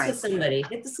 share this with somebody,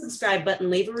 hit the subscribe button,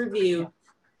 leave a review.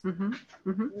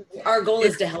 Our goal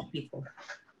is to help people.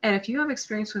 And if you have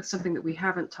experience with something that we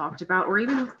haven't talked about, or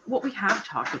even what we have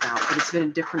talked about, but it's been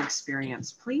a different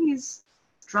experience, please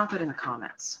drop it in the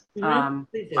comments. Neither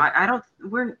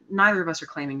of us are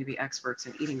claiming to be experts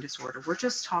in eating disorder. We're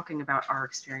just talking about our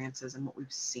experiences and what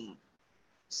we've seen.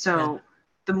 So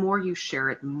the more you share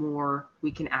it, the more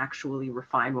we can actually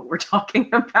refine what we're talking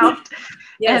about.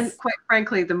 And quite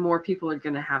frankly, the more people are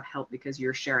going to have help because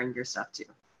you're sharing your stuff too.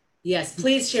 Yes,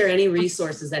 please share any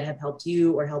resources that have helped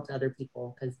you or helped other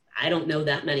people, because I don't know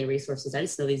that many resources. I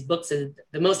just know these books, and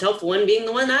the most helpful one being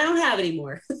the one I don't have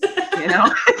anymore.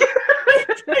 I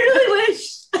really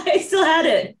wish I still had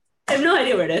it. I have no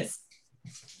idea where it is.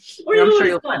 I'm sure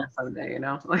you'll find it someday, I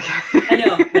know,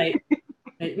 right?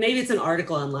 Maybe it's an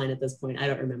article online at this point. I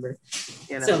don't remember.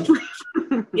 So,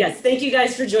 yes, thank you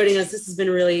guys for joining us. This has been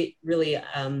really, really,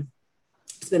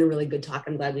 it's been a really good talk.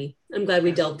 I'm glad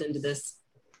we delved into this.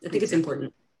 I think it's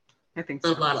important. I think so.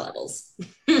 On a lot of levels.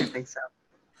 I think so.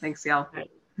 Thanks, y'all.